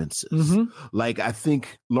performances. Like I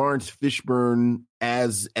think Lawrence Fishburne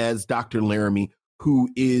as Dr. Laramie, who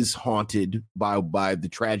is haunted by the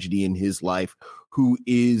tragedy in his life, who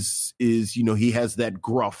is he has that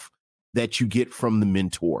gruff that you get from the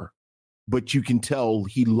mentor, but you can tell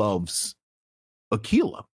he loves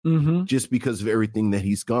Akilah just because of everything that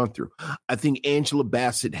he's gone through. I think Angela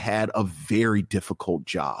Bassett had a very difficult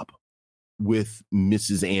job with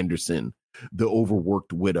Mrs. Anderson, the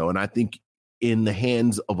overworked widow. And I think in the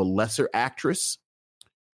hands of a lesser actress,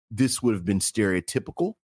 this would have been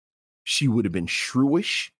stereotypical. She would have been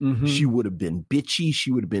shrewish. She would have been bitchy.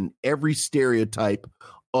 She would have been every stereotype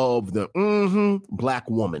of the Black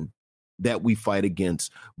woman that we fight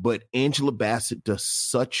against. But Angela Bassett does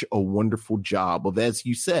such a wonderful job of, as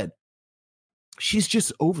you said, she's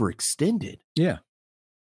just overextended. Yeah.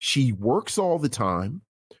 She works all the time.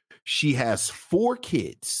 She has 4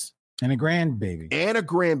 kids. And a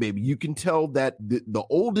grandbaby. You can tell that the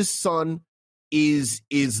oldest son is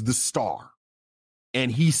the star. And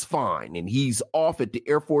he's fine. And he's off at the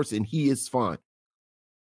Air Force and he is fine.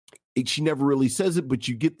 She never really says it, but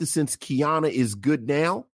you get the sense Kiana is good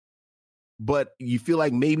now. But you feel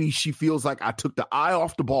like maybe she feels like I took the eye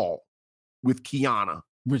off the ball with Kiana.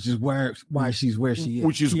 Which is why she's where she is.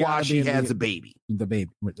 Which is Kiana why she has a baby. The baby,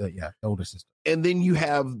 the older sister. And then you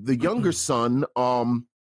have the younger son,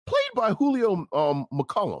 played by Julio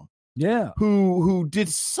McCullum. Yeah. Who did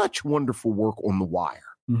such wonderful work on The Wire.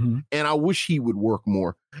 And I wish he would work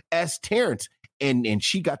more as Terrence. And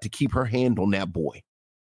she got to keep her hand on that boy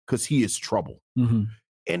because he is trouble.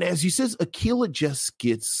 And as you says, Akilah just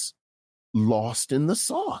gets lost in the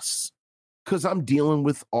sauce because I'm dealing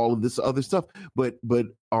with all of this other stuff. But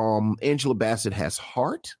Angela Bassett has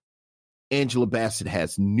heart. Angela Bassett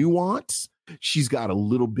has nuance. She's got a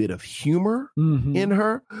little bit of humor in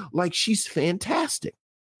her. Like she's fantastic.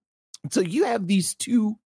 So you have these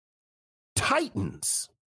two titans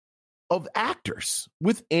of actors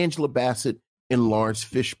with Angela Bassett and Lawrence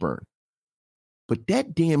Fishburne. But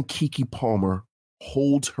that damn Keke Palmer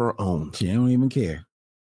holds her own. She don't even care.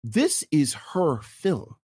 This is her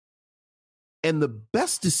film. And the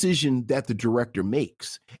best decision that the director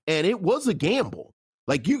makes, and it was a gamble,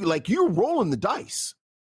 like you're rolling the dice,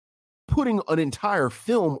 putting an entire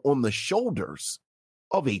film on the shoulders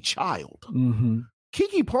of a child.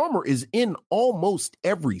 Keke Palmer is in almost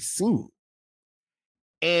every scene.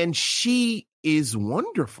 And she is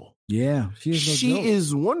wonderful. Yeah, she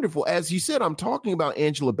is wonderful. As you said, I'm talking about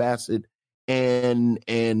Angela Bassett and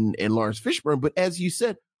Lawrence Fishburne, but as you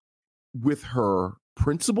said, with her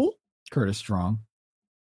principal, Curtis Strong,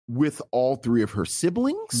 with all 3 of her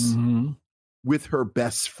siblings, with her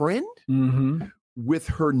best friend, with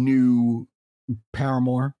her new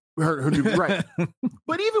paramour, her new, right?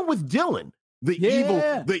 But even with Dylan,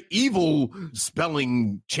 the evil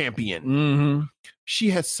spelling champion.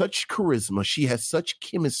 She has such charisma. She has such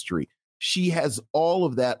chemistry. She has all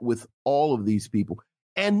of that with all of these people.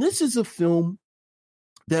 And this is a film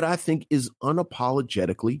that I think is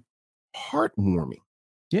unapologetically heartwarming.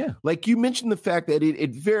 Yeah. Like you mentioned the fact that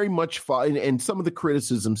it very much and some of the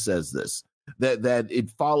criticism says this, that it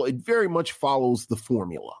very much follows the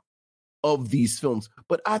formula of these films.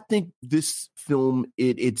 But I think this film,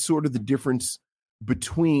 it's sort of the difference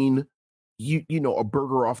between a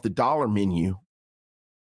burger off the dollar menu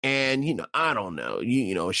and, I don't know,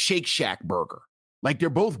 a Shake Shack burger. Like they're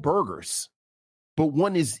both burgers, but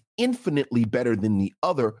one is infinitely better than the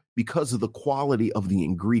other because of the quality of the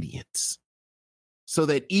ingredients. So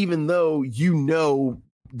that even though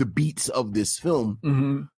the beats of this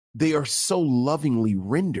film, they are so lovingly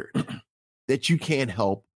rendered that you can't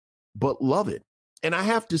help but love it. And I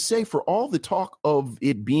have to say, for all the talk of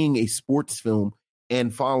it being a sports film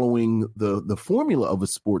and following the formula of a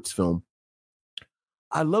sports film,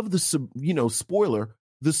 I love spoiler,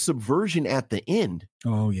 the subversion at the end.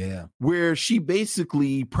 Oh, yeah. Where she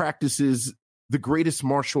basically practices the greatest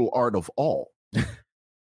martial art of all,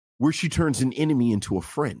 where she turns an enemy into a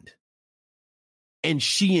friend. And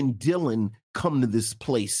she and Dylan come to this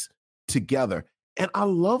place together. And I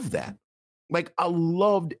love that. Like, I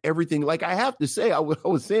loved everything. Like, I have to say, I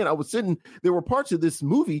was sitting, there were parts of this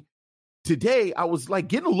movie today, I was like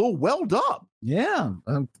getting a little welled up. Yeah.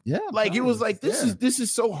 Yeah. Like, it was like, this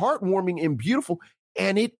is so heartwarming and beautiful.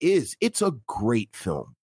 And it's a great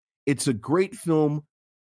film. It's a great film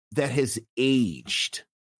that has aged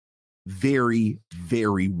very,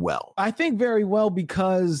 very well. I think very well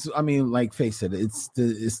because, I mean, like, face it, it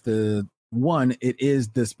is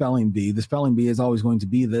the spelling bee. The spelling bee is always going to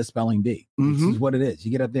be the spelling bee. This is what it is.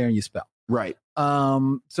 You get up there and you spell. Right.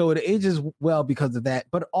 So it ages well because of that,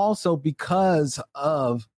 but also because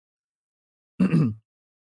of even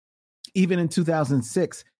in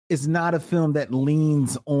 2006, it's not a film that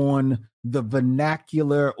leans on the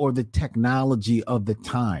vernacular or the technology of the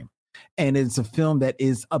time. And it's a film that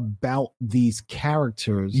is about these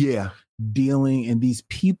characters dealing and these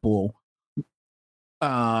people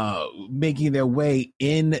making their way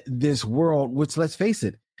in this world, which, let's face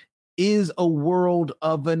it, is a world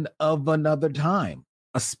of another time,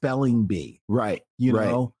 a spelling bee. Right.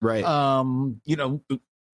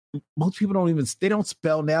 Most people don't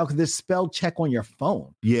spell now because there's spell check on your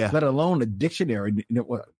phone. Yeah. Let alone a dictionary. They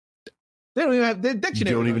don't even have the dictionary.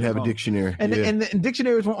 You don't even have a dictionary. And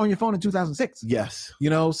dictionaries were on your phone in 2006. Yes.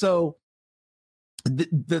 So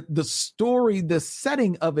the story, the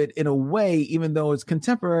setting of it, in a way, even though it's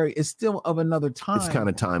contemporary, is still of another time. It's kind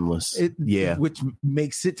of timeless. Which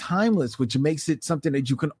makes it timeless, which makes it something that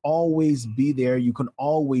you can always be there. You can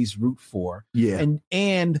always root for. Yeah.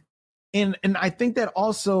 And I think that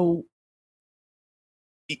also,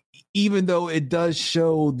 even though it does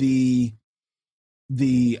show the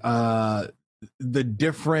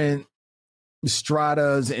different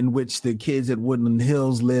stratas in which the kids at Woodland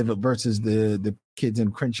Hills live versus the kids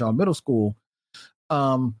in Crenshaw Middle School,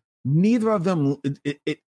 neither of them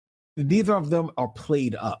are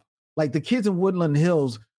played up. Like, the kids in Woodland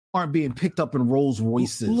Hills aren't being picked up in Rolls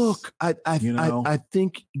Royces. Look, I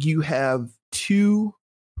think you have two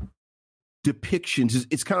depictions.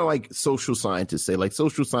 It's kind of like social scientists say. Like,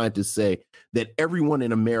 social scientists say that everyone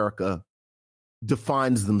in America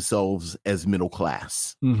defines themselves as middle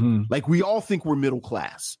class. Like, we all think we're middle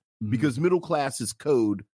class because middle class is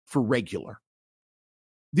code for regular.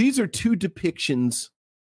 These are two depictions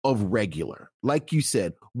of regular. Like you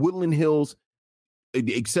said, Woodland Hills,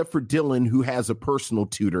 except for Dylan, who has a personal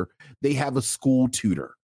tutor, they have a school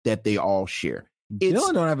tutor that they all share.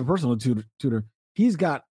 Dylan don't have a personal tutor. He's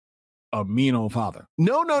got a mean old father.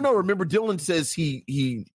 No. Remember, Dylan says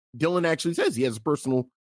Dylan actually says he has a personal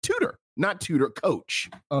tutor. Not tutor, coach.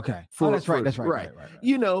 Okay. That's right.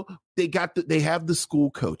 They have the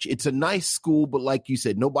school coach. It's a nice school, but like you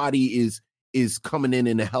said, nobody is coming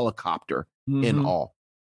in a helicopter and all.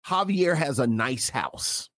 Javier has a nice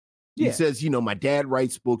house. He says, my dad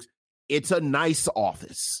writes books. It's a nice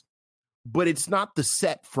office, but it's not the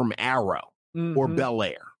set from Arrow or Bel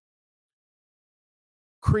Air.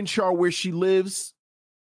 Crenshaw, where she lives,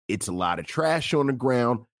 it's a lot of trash on the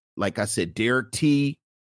ground. Like I said, Derek T,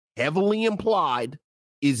 heavily implied,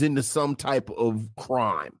 is into some type of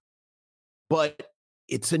crime. But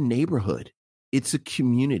it's a neighborhood. It's a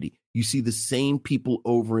community. You see the same people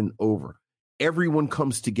over and over. Everyone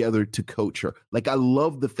comes together to coach her. Like, I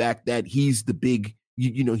love the fact that he's the big,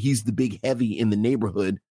 he's the big heavy in the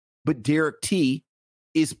neighborhood, but Derek T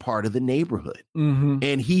is part of the neighborhood.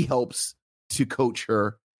 And he helps to coach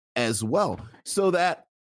her as well. So that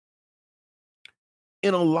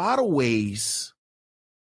in a lot of ways,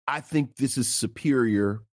 I think this is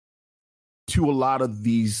superior to a lot of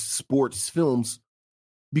these sports films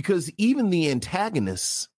because even the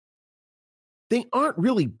antagonists, they aren't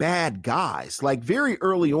really bad guys. Like very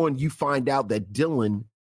early on, you find out that Dylan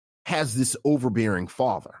has this overbearing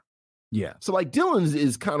father. Yeah. So like Dylan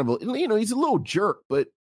is kind of he's a little jerk, but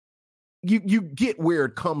you get where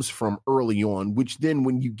it comes from early on, which then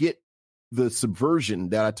when you get the subversion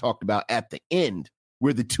that I talked about at the end,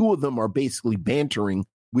 where the two of them are basically bantering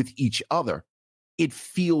with each other, it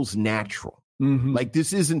feels natural. Mm-hmm. Like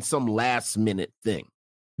this isn't some last minute thing.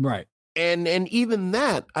 Right. And even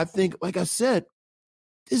that, I think, like I said,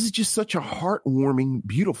 this is just such a heartwarming,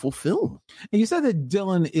 beautiful film. And you said that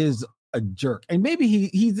Dylan is a jerk, and maybe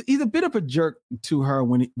he's a bit of a jerk to her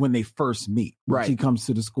when they first meet. Right. She comes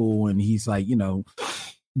to the school and he's like,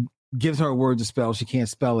 gives her a word to spell. She can't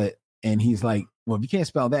spell it. And he's like, well, if you can't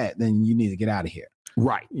spell that, then you need to get out of here.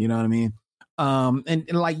 Right. You know what I mean?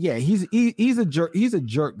 And like, yeah, he's a jerk. He's a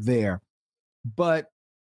jerk there, but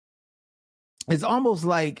it's almost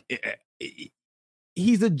like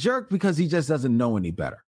he's a jerk because he just doesn't know any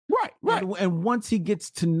better. Right. And once he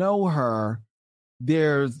gets to know her,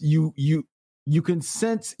 there's you can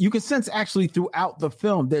sense actually throughout the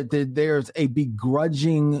film that there's a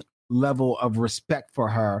begrudging level of respect for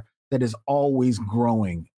her that is always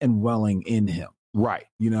growing and welling in him. Right.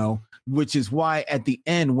 Which is why at the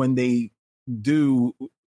end when they do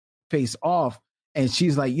face off and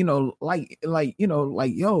she's like, yo,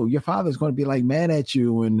 your father's going to be like mad at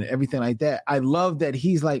you and everything like that. I love that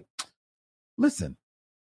he's like, listen,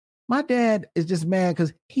 my dad is just mad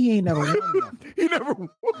because he ain't never won nothing. He never won.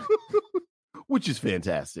 Which is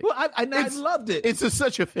fantastic. Well, I loved it. It's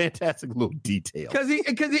such a fantastic little detail. Because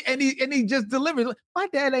he just delivered. My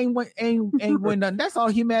dad ain't win nothing. That's all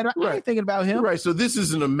he mad about. Right. I ain't thinking about him. Right. So this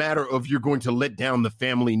isn't a matter of you're going to let down the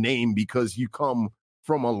family name because you come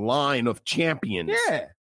from a line of champions. Yeah.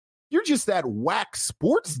 You're just that whack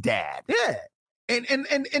sports dad. Yeah.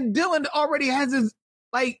 And Dylan already has his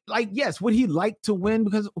like yes, would he like to win?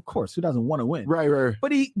 Because of course, who doesn't want to win? Right.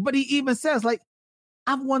 But he even says like,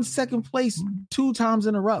 I've won second place 2 times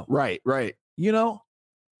in a row. Right.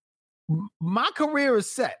 My career is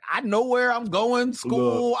set. I know where I'm going,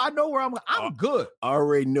 school. I know where I'm good. I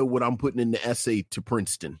already know what I'm putting in the essay to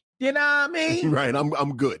Princeton. You know what I mean? Right.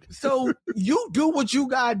 I'm good. So you do what you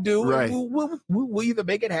gotta do. Right. We'll either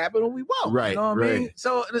make it happen or we won't. Right. You know what I mean?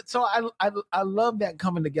 So I love that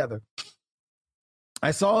coming together.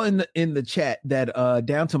 I saw in the chat that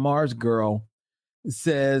Down to Mars girl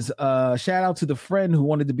says, shout out to the friend who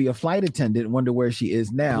wanted to be a flight attendant, wonder where she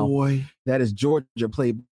is now. Boy. That is Georgia,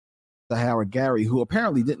 played by Howard Gary, who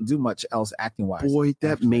apparently didn't do much else acting wise. Boy,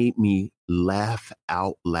 that made me laugh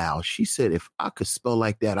out loud. She said, if I could spell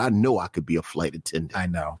like that, I know I could be a flight attendant. I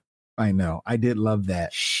know. I did love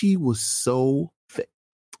that. She was so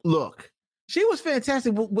look. She was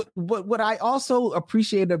fantastic. What I also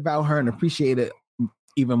appreciated about her and appreciated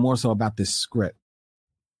even more so about this script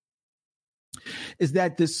is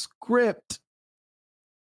that the script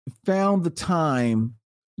found the time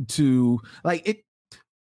to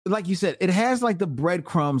like you said, it has like the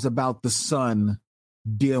breadcrumbs about the son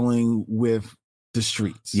dealing with the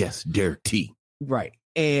streets. Yes, dirty. Right.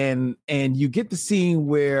 And you get the scene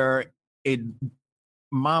where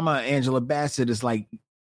Mama Angela Bassett is like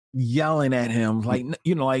yelling at him, like,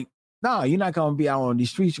 no, you're not going to be out on these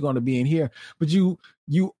streets. You're going to be in here. But you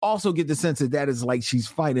also get the sense that is like she's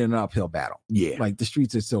fighting an uphill battle. Yeah. Like the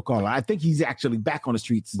streets are still calling. I think he's actually back on the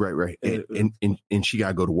streets. Right. And she got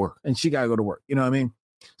to go to work. And she got to go to work. You know what I mean?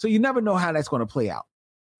 So you never know how that's going to play out.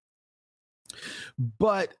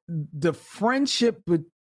 But the friendship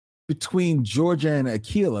between Georgia and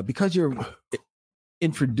Akilah, because you're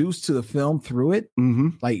introduced to the film through it,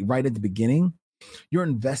 like right at the beginning, you're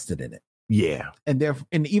invested in it. Yeah. And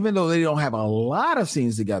even though they don't have a lot of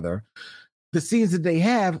scenes together, the scenes that they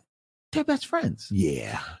have, they're best friends.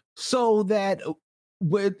 Yeah. So that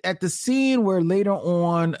at the scene where later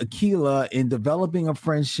on Akilah, in developing a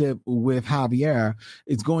friendship with Javier,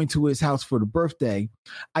 is going to his house for the birthday,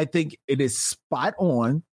 I think it is spot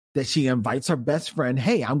on that she invites her best friend.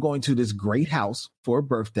 Hey, I'm going to this great house for a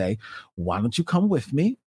birthday. Why don't you come with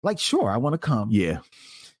me? Like, sure, I want to come. Yeah.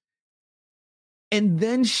 And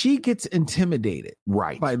then she gets intimidated,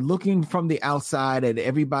 right, by looking from the outside at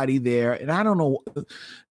everybody there. And I don't know,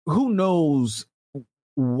 who knows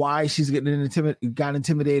why she's got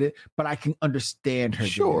intimidated, but I can understand her.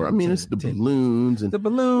 Sure. I mean, it's the balloons and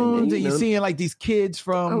you're seeing like these kids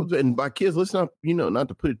from, and by kids, let's not, not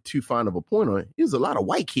to put it too fine of a point on it. There's a lot of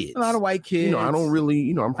white kids. I don't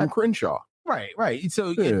really, I'm from Crenshaw. Right. So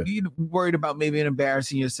you're worried about maybe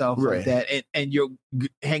embarrassing yourself like that. And you're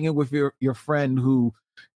hanging with your friend who,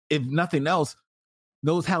 if nothing else,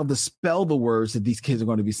 knows how to spell the words that these kids are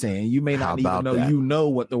going to be saying. You may not even know you know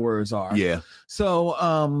what the words are. Yeah.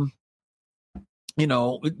 So, you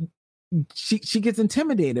know, she gets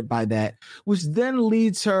intimidated by that, which then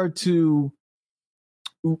leads her to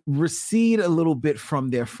recede a little bit from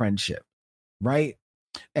their friendship, right?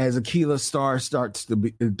 As Akilah starts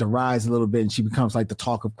to rise a little bit, and she becomes like the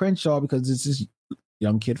talk of Crenshaw because it's this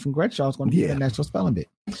young kid from Crenshaw is going to be the National Spelling Bee.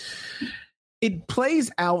 It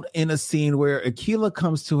plays out in a scene where Akilah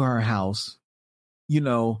comes to her house, you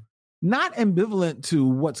know, not ambivalent to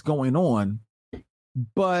what's going on,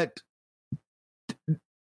 but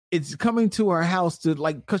it's coming to her house to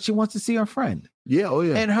because she wants to see her friend. Yeah. Oh,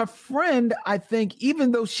 yeah. And her friend, I think,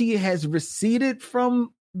 even though she has receded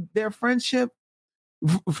from their friendship,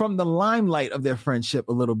 from the limelight of their friendship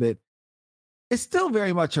a little bit, it's still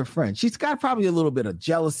very much her friend. She's got probably a little bit of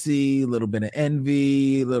jealousy, a little bit of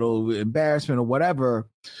envy, a little embarrassment or whatever.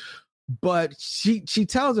 But she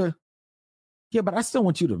tells her, yeah, but I still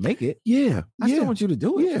want you to make it. Yeah. I still want you to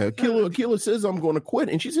do it. Yeah. Akilah says, I'm going to quit.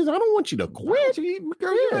 And she says, I don't want you to quit.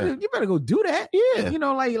 Girl, you better go do that. Yeah. You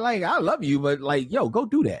know, like I love you, but yo, go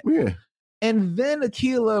do that. Yeah. And then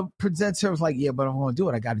Akilah presents her as yeah, but I want to do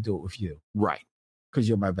it. I got to do it with you. Right. Because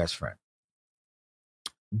you're my best friend.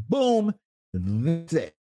 Boom. That's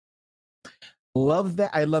it. Love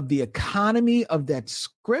that. I love the economy of that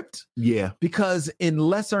script. Yeah. Because in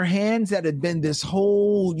lesser hands, that had been this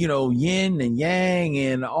whole, you know, yin and yang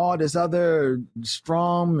and all this other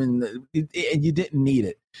strum, and you didn't need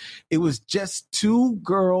it. It was just two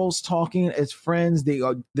girls talking as friends.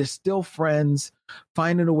 They're still friends,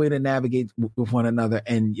 finding a way to navigate with one another.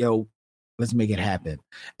 And let's make it happen.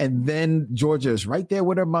 And then Georgia is right there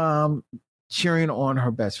with her mom, cheering on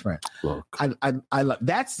her best friend. Look, I love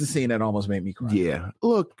that's the scene that almost made me cry. Yeah.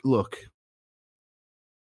 Look.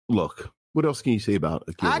 What else can you say about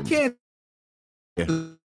Akilah? I can't.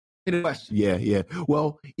 Yeah. Yeah.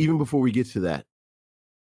 Well, even before we get to that,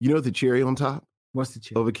 you know the cherry on top? What's the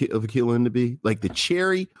cherry? Of Akilah and the Bee? Like the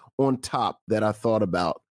cherry on top that I thought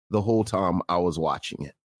about the whole time I was watching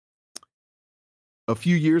it. A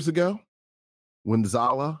few years ago, when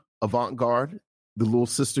Zala Avant-Garde, the little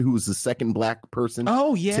sister who was the second black person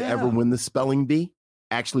to ever win the spelling bee,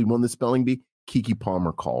 actually won the spelling bee, Keke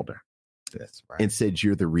Palmer called her. That's right. And said,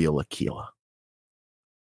 "You're the real Akilah."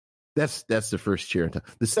 That's the first cherry on top.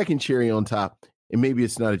 The second cherry on top, and maybe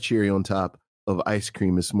it's not a cherry on top of ice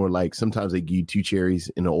cream. It's more like sometimes they give you two cherries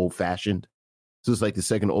in an old fashioned. So it's like the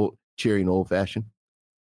second old cherry in old fashioned.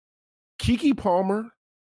 Keke Palmer,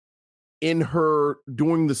 in her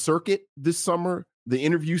doing the circuit this summer, the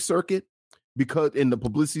interview circuit, because in the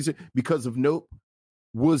publicity, because of Nope,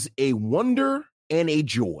 was a wonder and a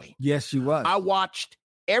joy. Yes, she was. I watched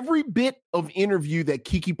every bit of interview that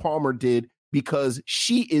Keke Palmer did because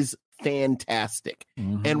she is fantastic.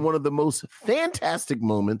 Mm-hmm. And one of the most fantastic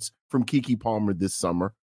moments from Keke Palmer this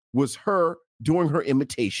summer was her doing her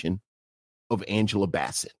imitation of Angela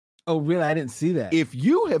Bassett. Oh, really? I didn't see that. If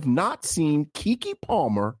you have not seen Keke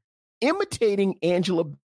Palmer imitating Angela,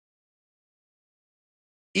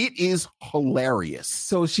 it is hilarious.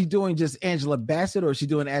 So is she doing just Angela Bassett, or is she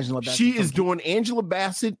doing Angela Bassett? She is doing Angela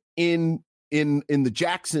Bassett in the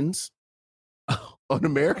Jacksons, An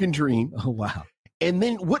American Dream. Oh, wow. And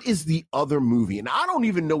then what is the other movie? And I don't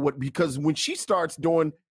even know what, because when she starts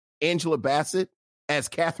doing Angela Bassett as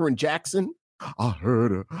Katherine Jackson, I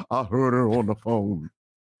heard her on the phone.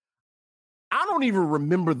 I don't even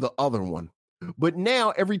remember the other one. But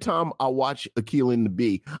now every time I watch Akilah and the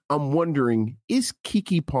Bee, I'm wondering, is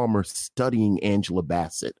Keke Palmer studying Angela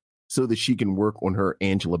Bassett so that she can work on her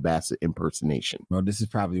Angela Bassett impersonation? Well, this is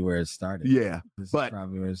probably where it started. Yeah. This is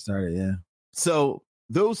probably where it started, yeah. So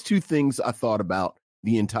those two things I thought about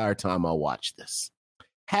the entire time I watched this.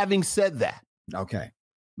 Having said that, okay,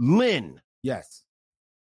 Lynn. Yes.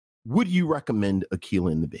 Would you recommend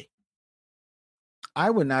Akilah and the Bee? I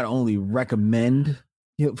would not only recommend,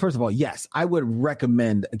 first of all, yes, I would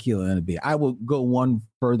recommend Akilah and the Bee. I will go one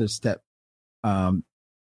further step beyond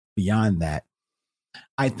that.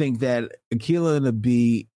 I think that Akilah and the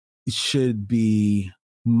Bee should be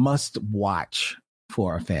must watch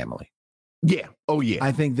for a family. Yeah. Oh, yeah.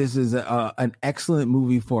 I think this is an excellent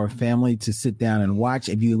movie for a family to sit down and watch.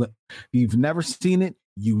 If you've never seen it,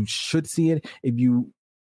 you should see it. If you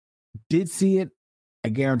did see it, I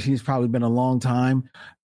guarantee it's probably been a long time.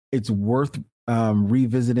 It's worth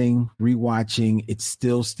revisiting, rewatching. It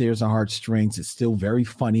still stirs our heartstrings. It's still very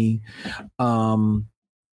funny.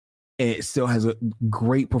 It still has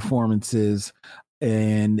great performances,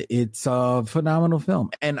 and it's a phenomenal film.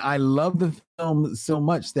 And I love the film so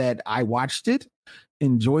much that I watched it,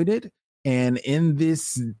 enjoyed it, and in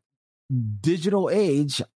this digital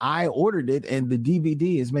age, I ordered it, and the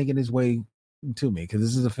DVD is making its way to me because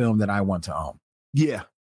this is a film that I want to own. Yeah.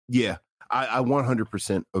 I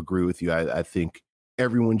 100% agree with you. I think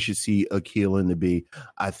everyone should see Akeelah and the Bee.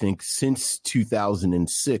 I think since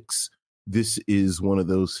 2006, this is one of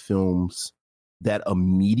those films that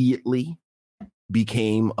immediately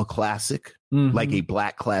became a classic, like a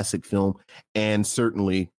Black classic film, and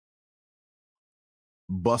certainly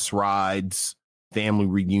bus rides, family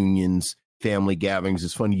reunions, family gatherings.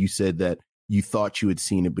 It's funny you said that you thought you had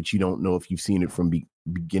seen it, but you don't know if you've seen it from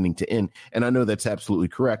beginning to end. And I know that's absolutely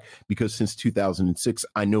correct, because since 2006,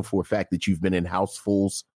 I know for a fact that you've been in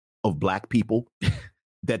housefuls of Black people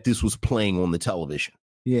that this was playing on the television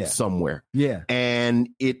somewhere. Yeah. And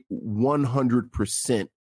it 100%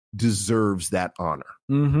 deserves that honor.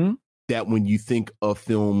 That when you think of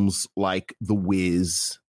films like The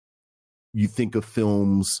Wiz, you think of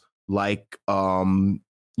films like,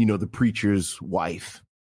 The Preacher's Wife.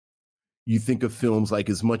 You think of films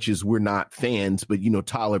like, as much as we're not fans, but,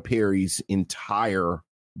 Tyler Perry's entire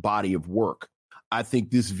body of work. I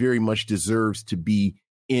think this very much deserves to be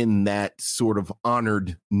in that sort of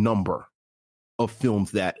honored number of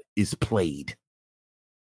films that is played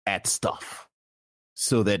at stuff,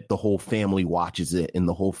 so that the whole family watches it and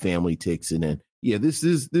the whole family takes it in. Yeah, this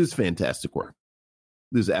is fantastic work.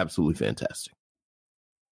 This is absolutely fantastic.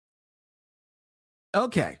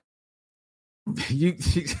 Okay.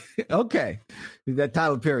 Okay. That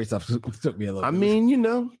Tyler Perry stuff took me a little bit. I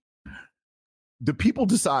mean, the people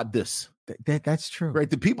decide this. That's true. Right?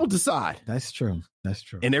 The people decide. That's true.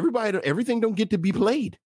 And everything don't get to be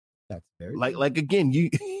played. That's very like again,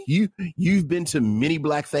 you've been to many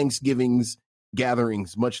Black Thanksgivings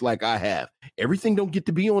gatherings, much like I have. Everything don't get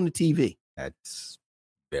to be on the TV. That's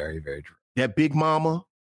very, very true. That Big Mama,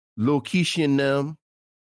 Lil Keisha and them,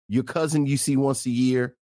 your cousin you see once a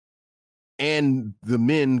year, and the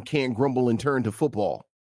men can't grumble and turn to football.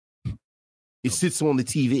 It sits on the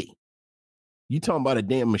TV. You talking about a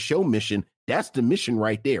damn show mission? That's the mission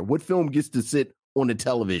right there. What film gets to sit on the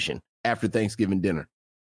television after Thanksgiving dinner?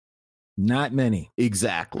 Not many.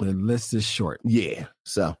 Exactly. The list is short. Yeah.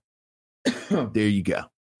 So there you go.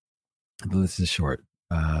 The list is short.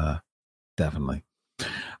 Definitely.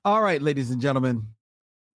 All right, ladies and gentlemen.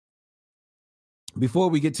 Before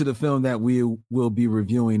we get to the film that we will be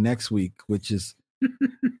reviewing next week, which is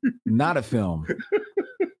not a film.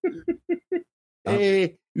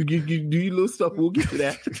 Hey, you do your little stuff. We'll get to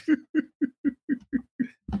that.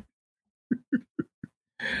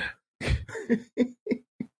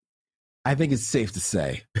 I think it's safe to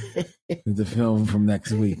say that the film from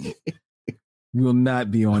next week will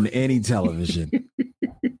not be on any television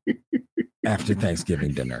after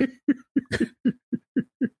Thanksgiving dinner.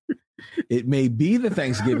 It may be the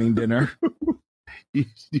Thanksgiving dinner. Do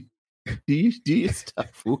your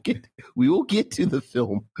stuff. We will get to the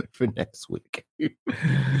film for next week.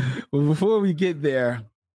 Well, before we get there,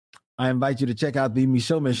 I invite you to check out the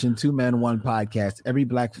Micheaux Mission 2 Men 1 podcast, every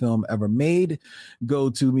Black film ever made. Go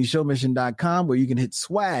to MicheauxMission.com where you can hit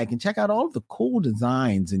swag and check out all of the cool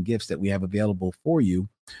designs and gifts that we have available for you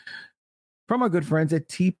from our good friends at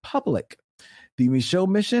TeePublic. The Micheaux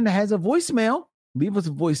Mission has a voicemail. Leave us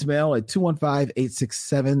a voicemail at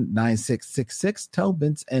 215-867-9666. Tell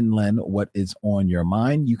Vince and Len what is on your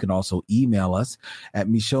mind. You can also email us at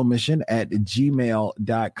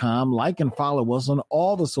micheauxmission@gmail.com. Like and follow us on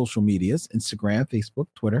all the social medias, Instagram, Facebook,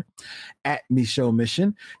 Twitter, at Micheaux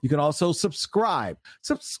Mission. You can also subscribe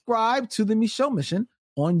to the Micheaux Mission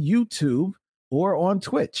on YouTube or on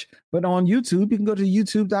Twitch. But on YouTube, you can go to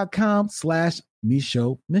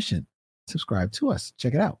youtube.com/Micheaux Mission. Subscribe to us.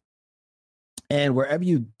 Check it out. And wherever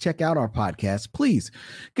you check out our podcast, please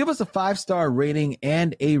give us a 5-star rating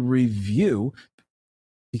and a review,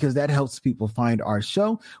 because that helps people find our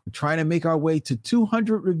show. We're trying to make our way to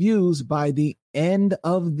 200 reviews by the end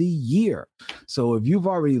of the year. So if you've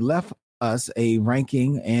already left us a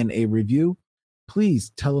ranking and a review,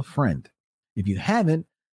 please tell a friend. If you haven't,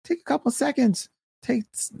 take a couple seconds. Take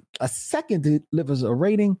a second to leave us a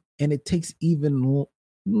rating, and it takes even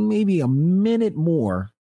maybe a minute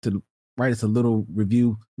more to write us a little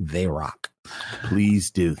review. They rock.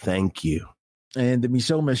 Please do. Thank you. And the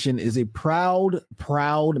Micheaux Mission is a proud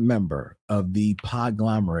member of the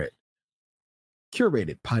Podglomerate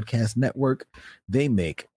curated podcast network. They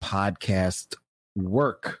make podcast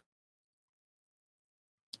work.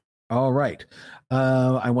 All right.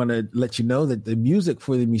 I want to let you know that the music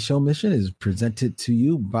for the Micheaux Mission is presented to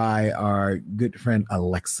you by our good friend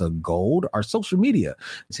Alexa Gold. Our social media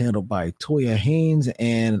is handled by Toya Haynes,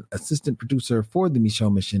 and assistant producer for the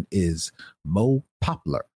Micheaux Mission is Mo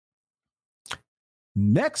Poplar.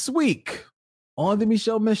 Next week on the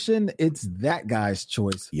Michelle Mission, it's that guy's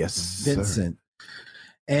choice. Yes, Vincent.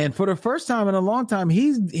 And for the first time in a long time,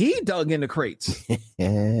 he dug into crates.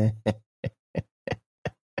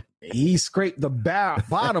 He scraped the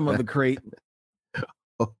bottom of the crate.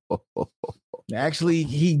 Actually,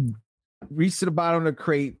 he reached to the bottom of the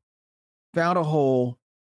crate, found a hole,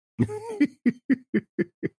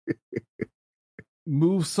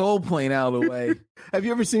 moved Soul Plane out of the way. Have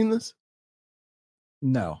you ever seen this?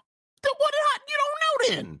 No. Then what? You don't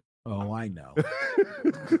know then. Oh, I know.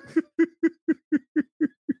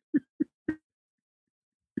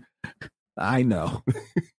 I know.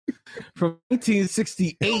 From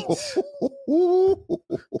 1968.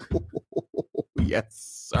 Yes,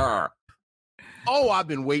 sir. Oh, I've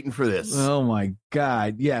been waiting for this. Oh, my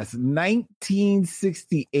God. Yes.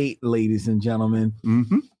 1968, ladies and gentlemen.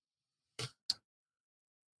 Mm-hmm.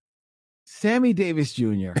 Sammy Davis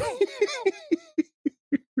Jr.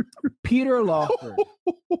 Peter Lawford.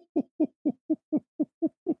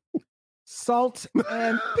 Salt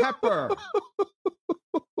and Pepper.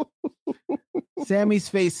 Sammy's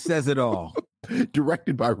face says it all.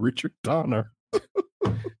 Directed by Richard Donner.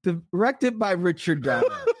 Directed by Richard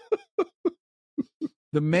Donner.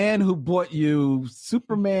 The man who bought you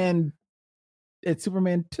Superman at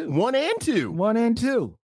Superman 2. 1 and 2. 1 and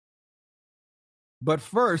 2. But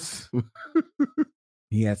first,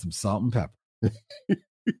 he had some salt and pepper.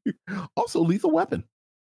 Also, Lethal Weapon.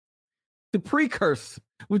 The precursor,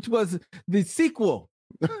 which was the sequel,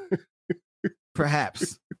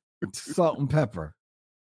 perhaps. Salt and Pepper.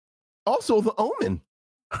 Also, The Omen.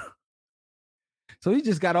 So he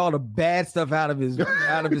just got all the bad stuff out of his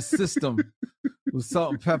system with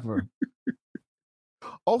Salt and Pepper.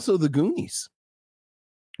 Also, The Goonies.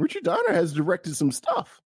 Richard Donner has directed some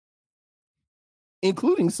stuff,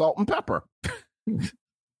 including Salt and Pepper.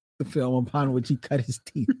 The film upon which he cut his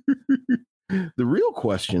teeth. The real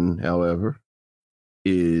question, however,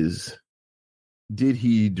 is did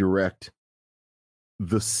he direct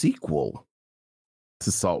the sequel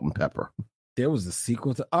to Salt and Pepper? There was a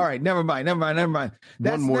sequel to... All right, never mind.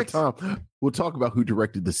 That's one more time. We'll talk about who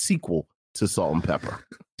directed the sequel to Salt and Pepper.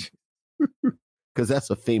 Because that's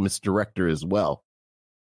a famous director as well.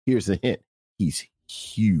 Here's a hint. He's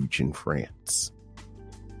huge in France.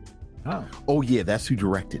 Oh yeah, that's who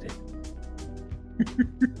directed it.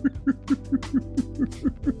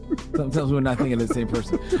 Sometimes we're not thinking of the same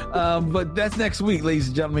person. But that's next week, ladies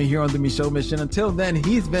and gentlemen, here on the Michelle Mission. Until then,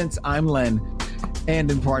 he's Vince, I'm Len. And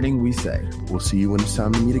in parting, we say, we'll see you when it's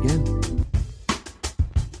time to meet again.